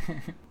 Yeah.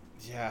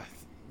 Yeah.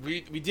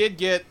 We did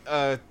get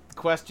a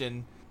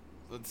question.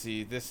 Let's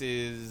see. This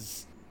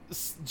is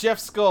Jeff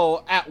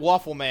Skull at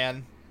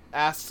Waffleman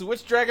asks,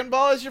 which Dragon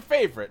Ball is your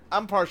favorite?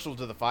 I'm partial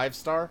to the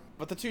 5-star,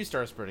 but the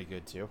 2-star is pretty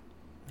good too.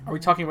 Are we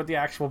talking about the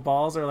actual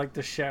balls or like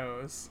the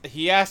shows?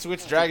 He asked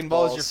which Dragon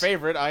Ball is your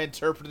favorite. I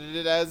interpreted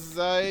it as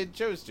I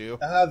chose to.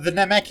 The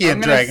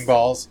Namekian Dragon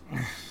Balls.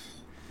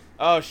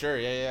 Oh, sure.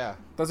 Yeah.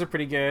 Those are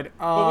pretty good.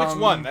 But which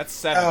one? That's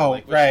 7. Oh,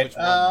 like, right. Which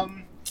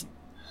one?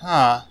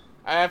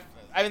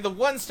 I mean, the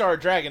 1-star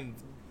Dragon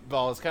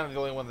Ball is kind of the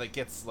only one that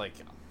gets, like,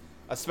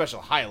 a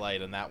special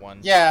highlight in that one.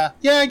 Yeah,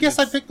 I guess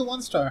I'd pick the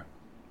 1-star.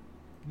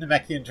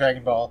 Namekian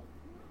Dragon Ball.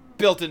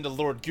 Built into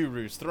Lord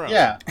Guru's throne.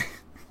 Yeah.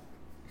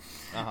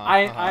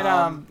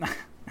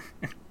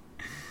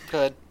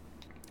 Good.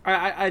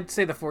 I'd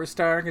say the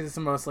 4-star because it's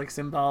the most like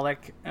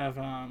symbolic of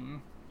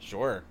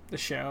sure, the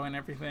show and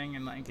everything,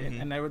 and like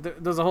and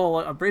there's a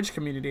whole bridge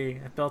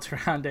community built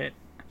around it.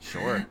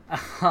 Sure.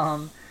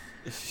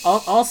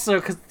 Also,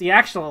 because the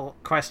actual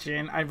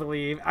question, I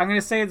believe, I'm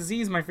gonna say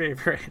Z's my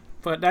favorite,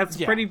 but that's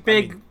a pretty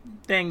big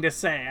thing to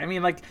say. I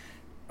mean, like,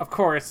 of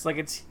course, like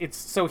it's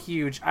so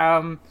huge. If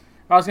I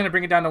was gonna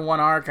bring it down to one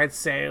arc, I'd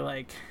say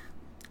like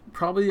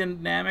probably the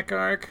Namek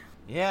arc.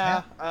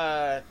 Yeah.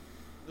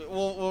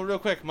 Well, real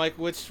quick, Mike,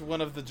 which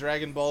one of the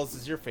Dragon Balls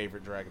is your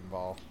favorite Dragon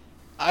Ball?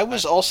 I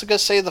was also gonna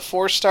say the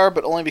 4-star,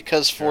 but only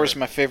because 4 is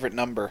my favorite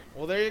number.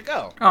 Well, there you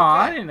go. Oh,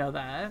 I didn't know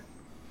that.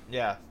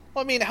 Yeah.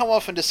 Well, I mean, how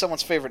often does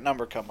someone's favorite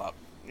number come up?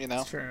 You know.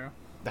 That's true.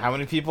 How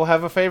many people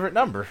have a favorite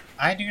number?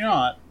 I do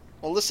not.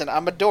 Well, listen,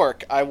 I'm a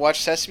dork. I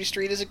watched Sesame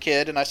Street as a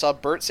kid, and I saw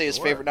Bert say his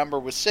favorite number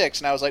was 6,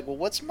 and I was like, well,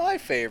 what's my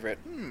favorite?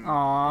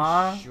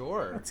 Aww.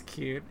 Sure. That's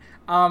cute.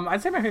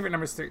 I'd say my favorite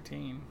number is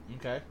 13.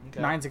 Okay.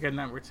 9's a good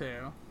number,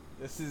 too.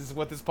 This is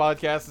what this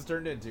podcast has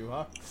turned into,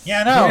 huh?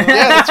 Yeah, no.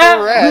 Yeah, that's where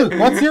we're at. Luke,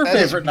 what's your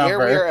favorite number?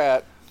 Where we're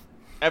at.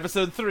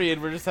 Episode 3,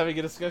 and we're just having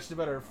a discussion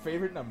about our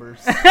favorite numbers.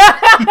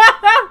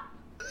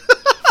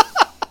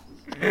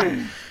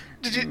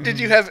 Did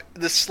you have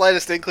the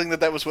slightest inkling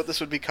that was what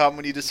this would become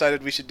when you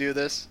decided we should do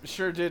this?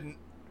 Sure didn't.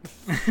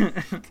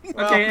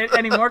 Okay,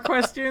 any more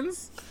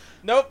questions?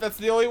 Nope, that's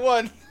the only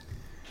one.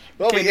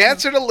 Well, we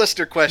answered a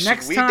listener question.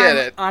 Next we time, did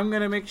it. I'm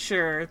going to make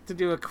sure to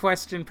do a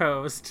question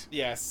post.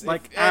 Yes.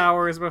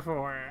 Hours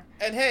before.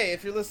 And hey,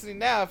 if you're listening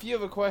now, if you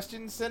have a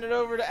question, send it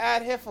over to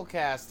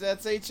 @Hifflecast.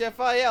 That's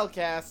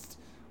HFILcast.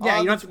 Yeah,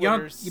 on you the don't, you, don't,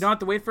 Twitters. you don't have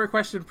to wait for a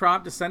question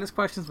prompt. Just send us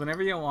questions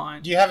whenever you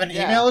want. Do you have an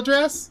email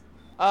address?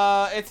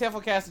 It's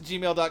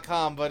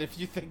hufflecast@gmail.com, but if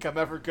you think I'm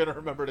ever going to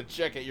remember to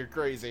check it, you're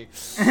crazy.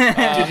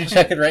 Did you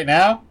check it right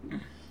now?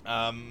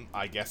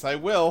 I guess I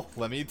will.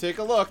 Let me take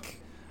a look.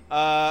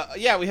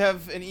 Yeah, we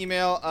have an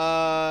email.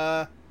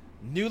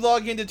 New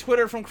login to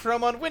Twitter from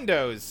Chrome on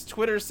Windows.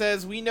 Twitter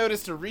says, we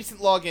noticed a recent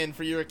login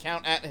for your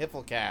account at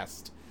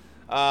Hifflecast.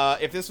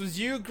 If this was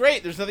you,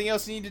 great. There's nothing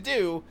else you need to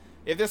do.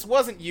 If this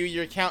wasn't you,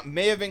 your account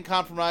may have been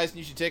compromised and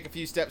you should take a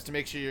few steps to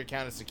make sure your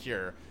account is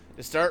secure.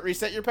 To start,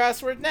 reset your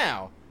password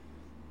now.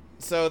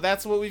 So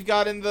that's what we've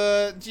got in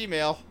the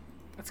Gmail.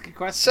 That's a good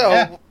question.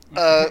 So,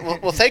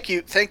 well, thank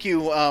you,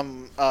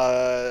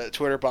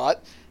 Twitter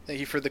bot. Thank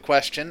you for the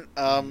question.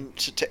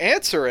 To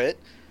answer it,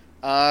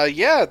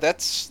 yeah,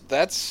 that's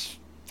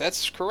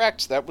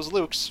correct. That was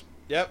Luke's.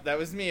 Yep, that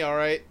was me,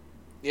 alright.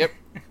 Yep.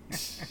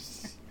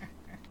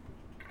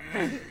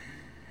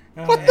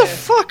 What the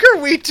fuck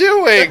are we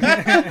doing?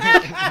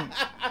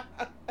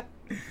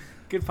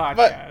 Good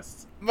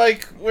podcast.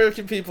 Mike, where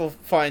can people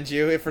find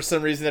you if for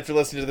some reason after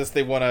listening to this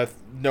they want to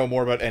know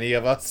more about any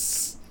of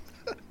us?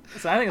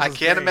 So I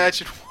can't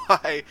imagine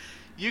why.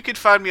 You can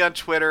find me on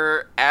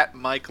Twitter at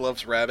Mike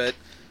Loves Rabbit.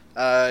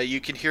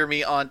 You can hear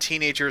me on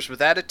Teenagers with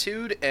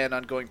Attitude and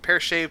on Going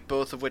Pear-Shaped,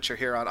 both of which are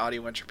here on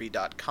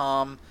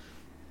audioentropy.com.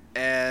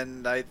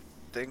 And I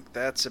think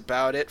that's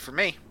about it for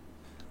me.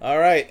 All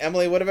right,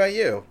 Emily, what about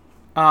you?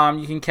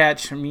 You can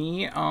catch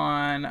me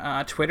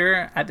on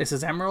Twitter at This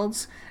Is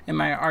Emeralds, and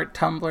my art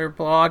Tumblr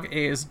blog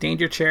is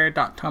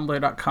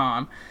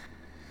dangerchair.tumblr.com.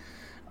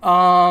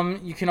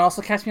 You can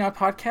also catch me on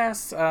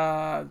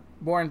podcasts,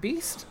 War and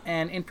Beast,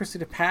 and In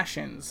Pursuit of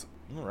Passions.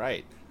 All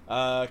right.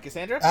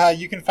 Cassandra?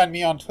 You can find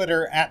me on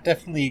Twitter at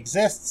Definitely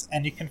Exists,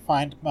 and you can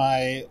find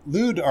my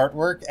lewd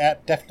artwork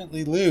at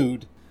Definitely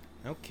Lewd.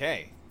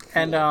 Okay.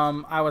 And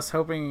I was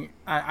hoping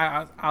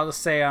I'll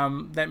just say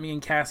that me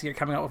and Cassie are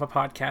coming out with a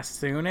podcast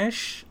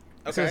soonish.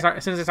 Okay.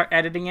 As soon as I start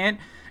editing it,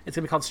 it's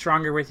gonna be called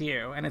Stronger with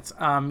You, and it's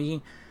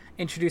me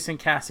introducing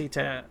Cassie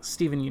to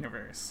Steven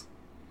Universe.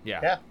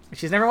 Yeah. Which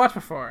she's never watched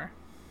before.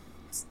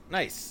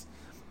 Nice.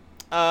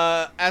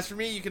 As for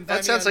me, you can find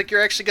That sounds like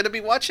you're actually going to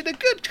be watching a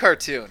good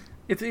cartoon.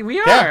 We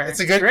are. Yeah, it's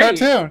a good great.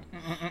 cartoon.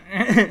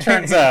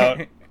 Turns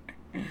out.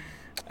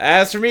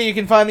 As for me, you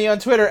can find me on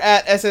Twitter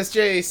at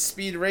SSJ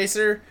Speed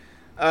Racer.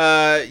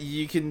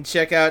 You can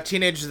check out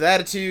Teenagers with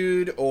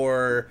Attitude,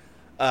 or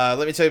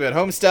Let Me Tell You About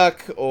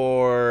Homestuck,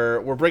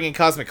 or we're bringing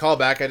Cosmic Call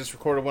back. I just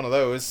recorded one of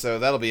those, so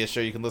that'll be a show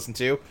you can listen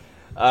to.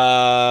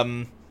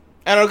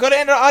 And I'll go to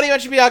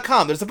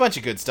audioentropy.com. There's a bunch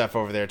of good stuff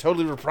over there.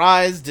 Totally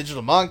Reprised,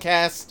 Digital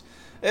Moncast.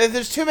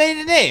 There's too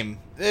many to name.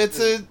 It's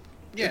a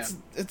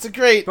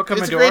great Book of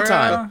it's Medora. a great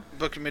time.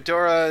 Book of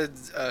Medora,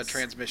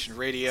 Transmission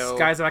Radio.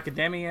 Skies of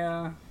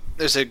Academia.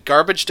 There's a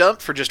garbage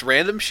dump for just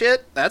random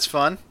shit. That's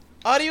fun.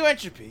 Audio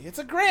Entropy. It's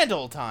a grand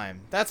old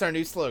time. That's our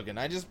new slogan.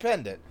 I just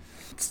penned it.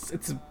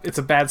 It's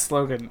a bad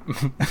slogan.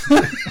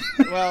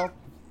 Well,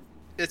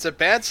 it's a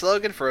bad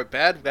slogan for a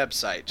bad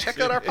website. Check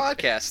out our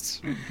podcasts.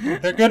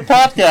 They're good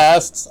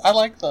podcasts. I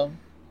like them.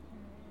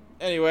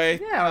 anyway,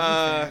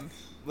 Yeah,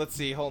 let's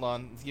see. Hold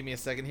on. Give me a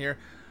second here.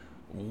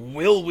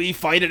 Will we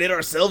fight it in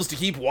ourselves to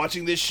keep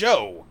watching this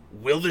show?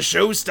 Will the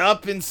show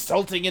stop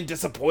insulting and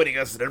disappointing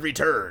us at every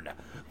turn?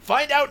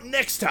 Find out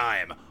next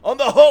time on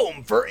the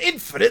home for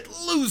Infinite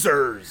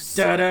Losers.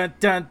 Da da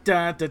da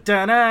da da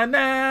da da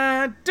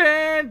da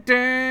da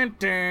da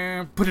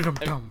da. Put it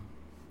on.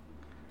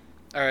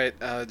 All right,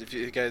 if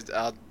you guys,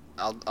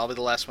 I'll be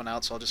the last one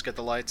out, so I'll just get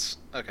the lights.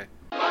 Okay.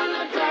 Run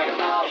the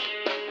Dragonball,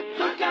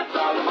 look out for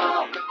them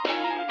all.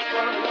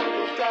 Run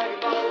the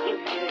Dragonball.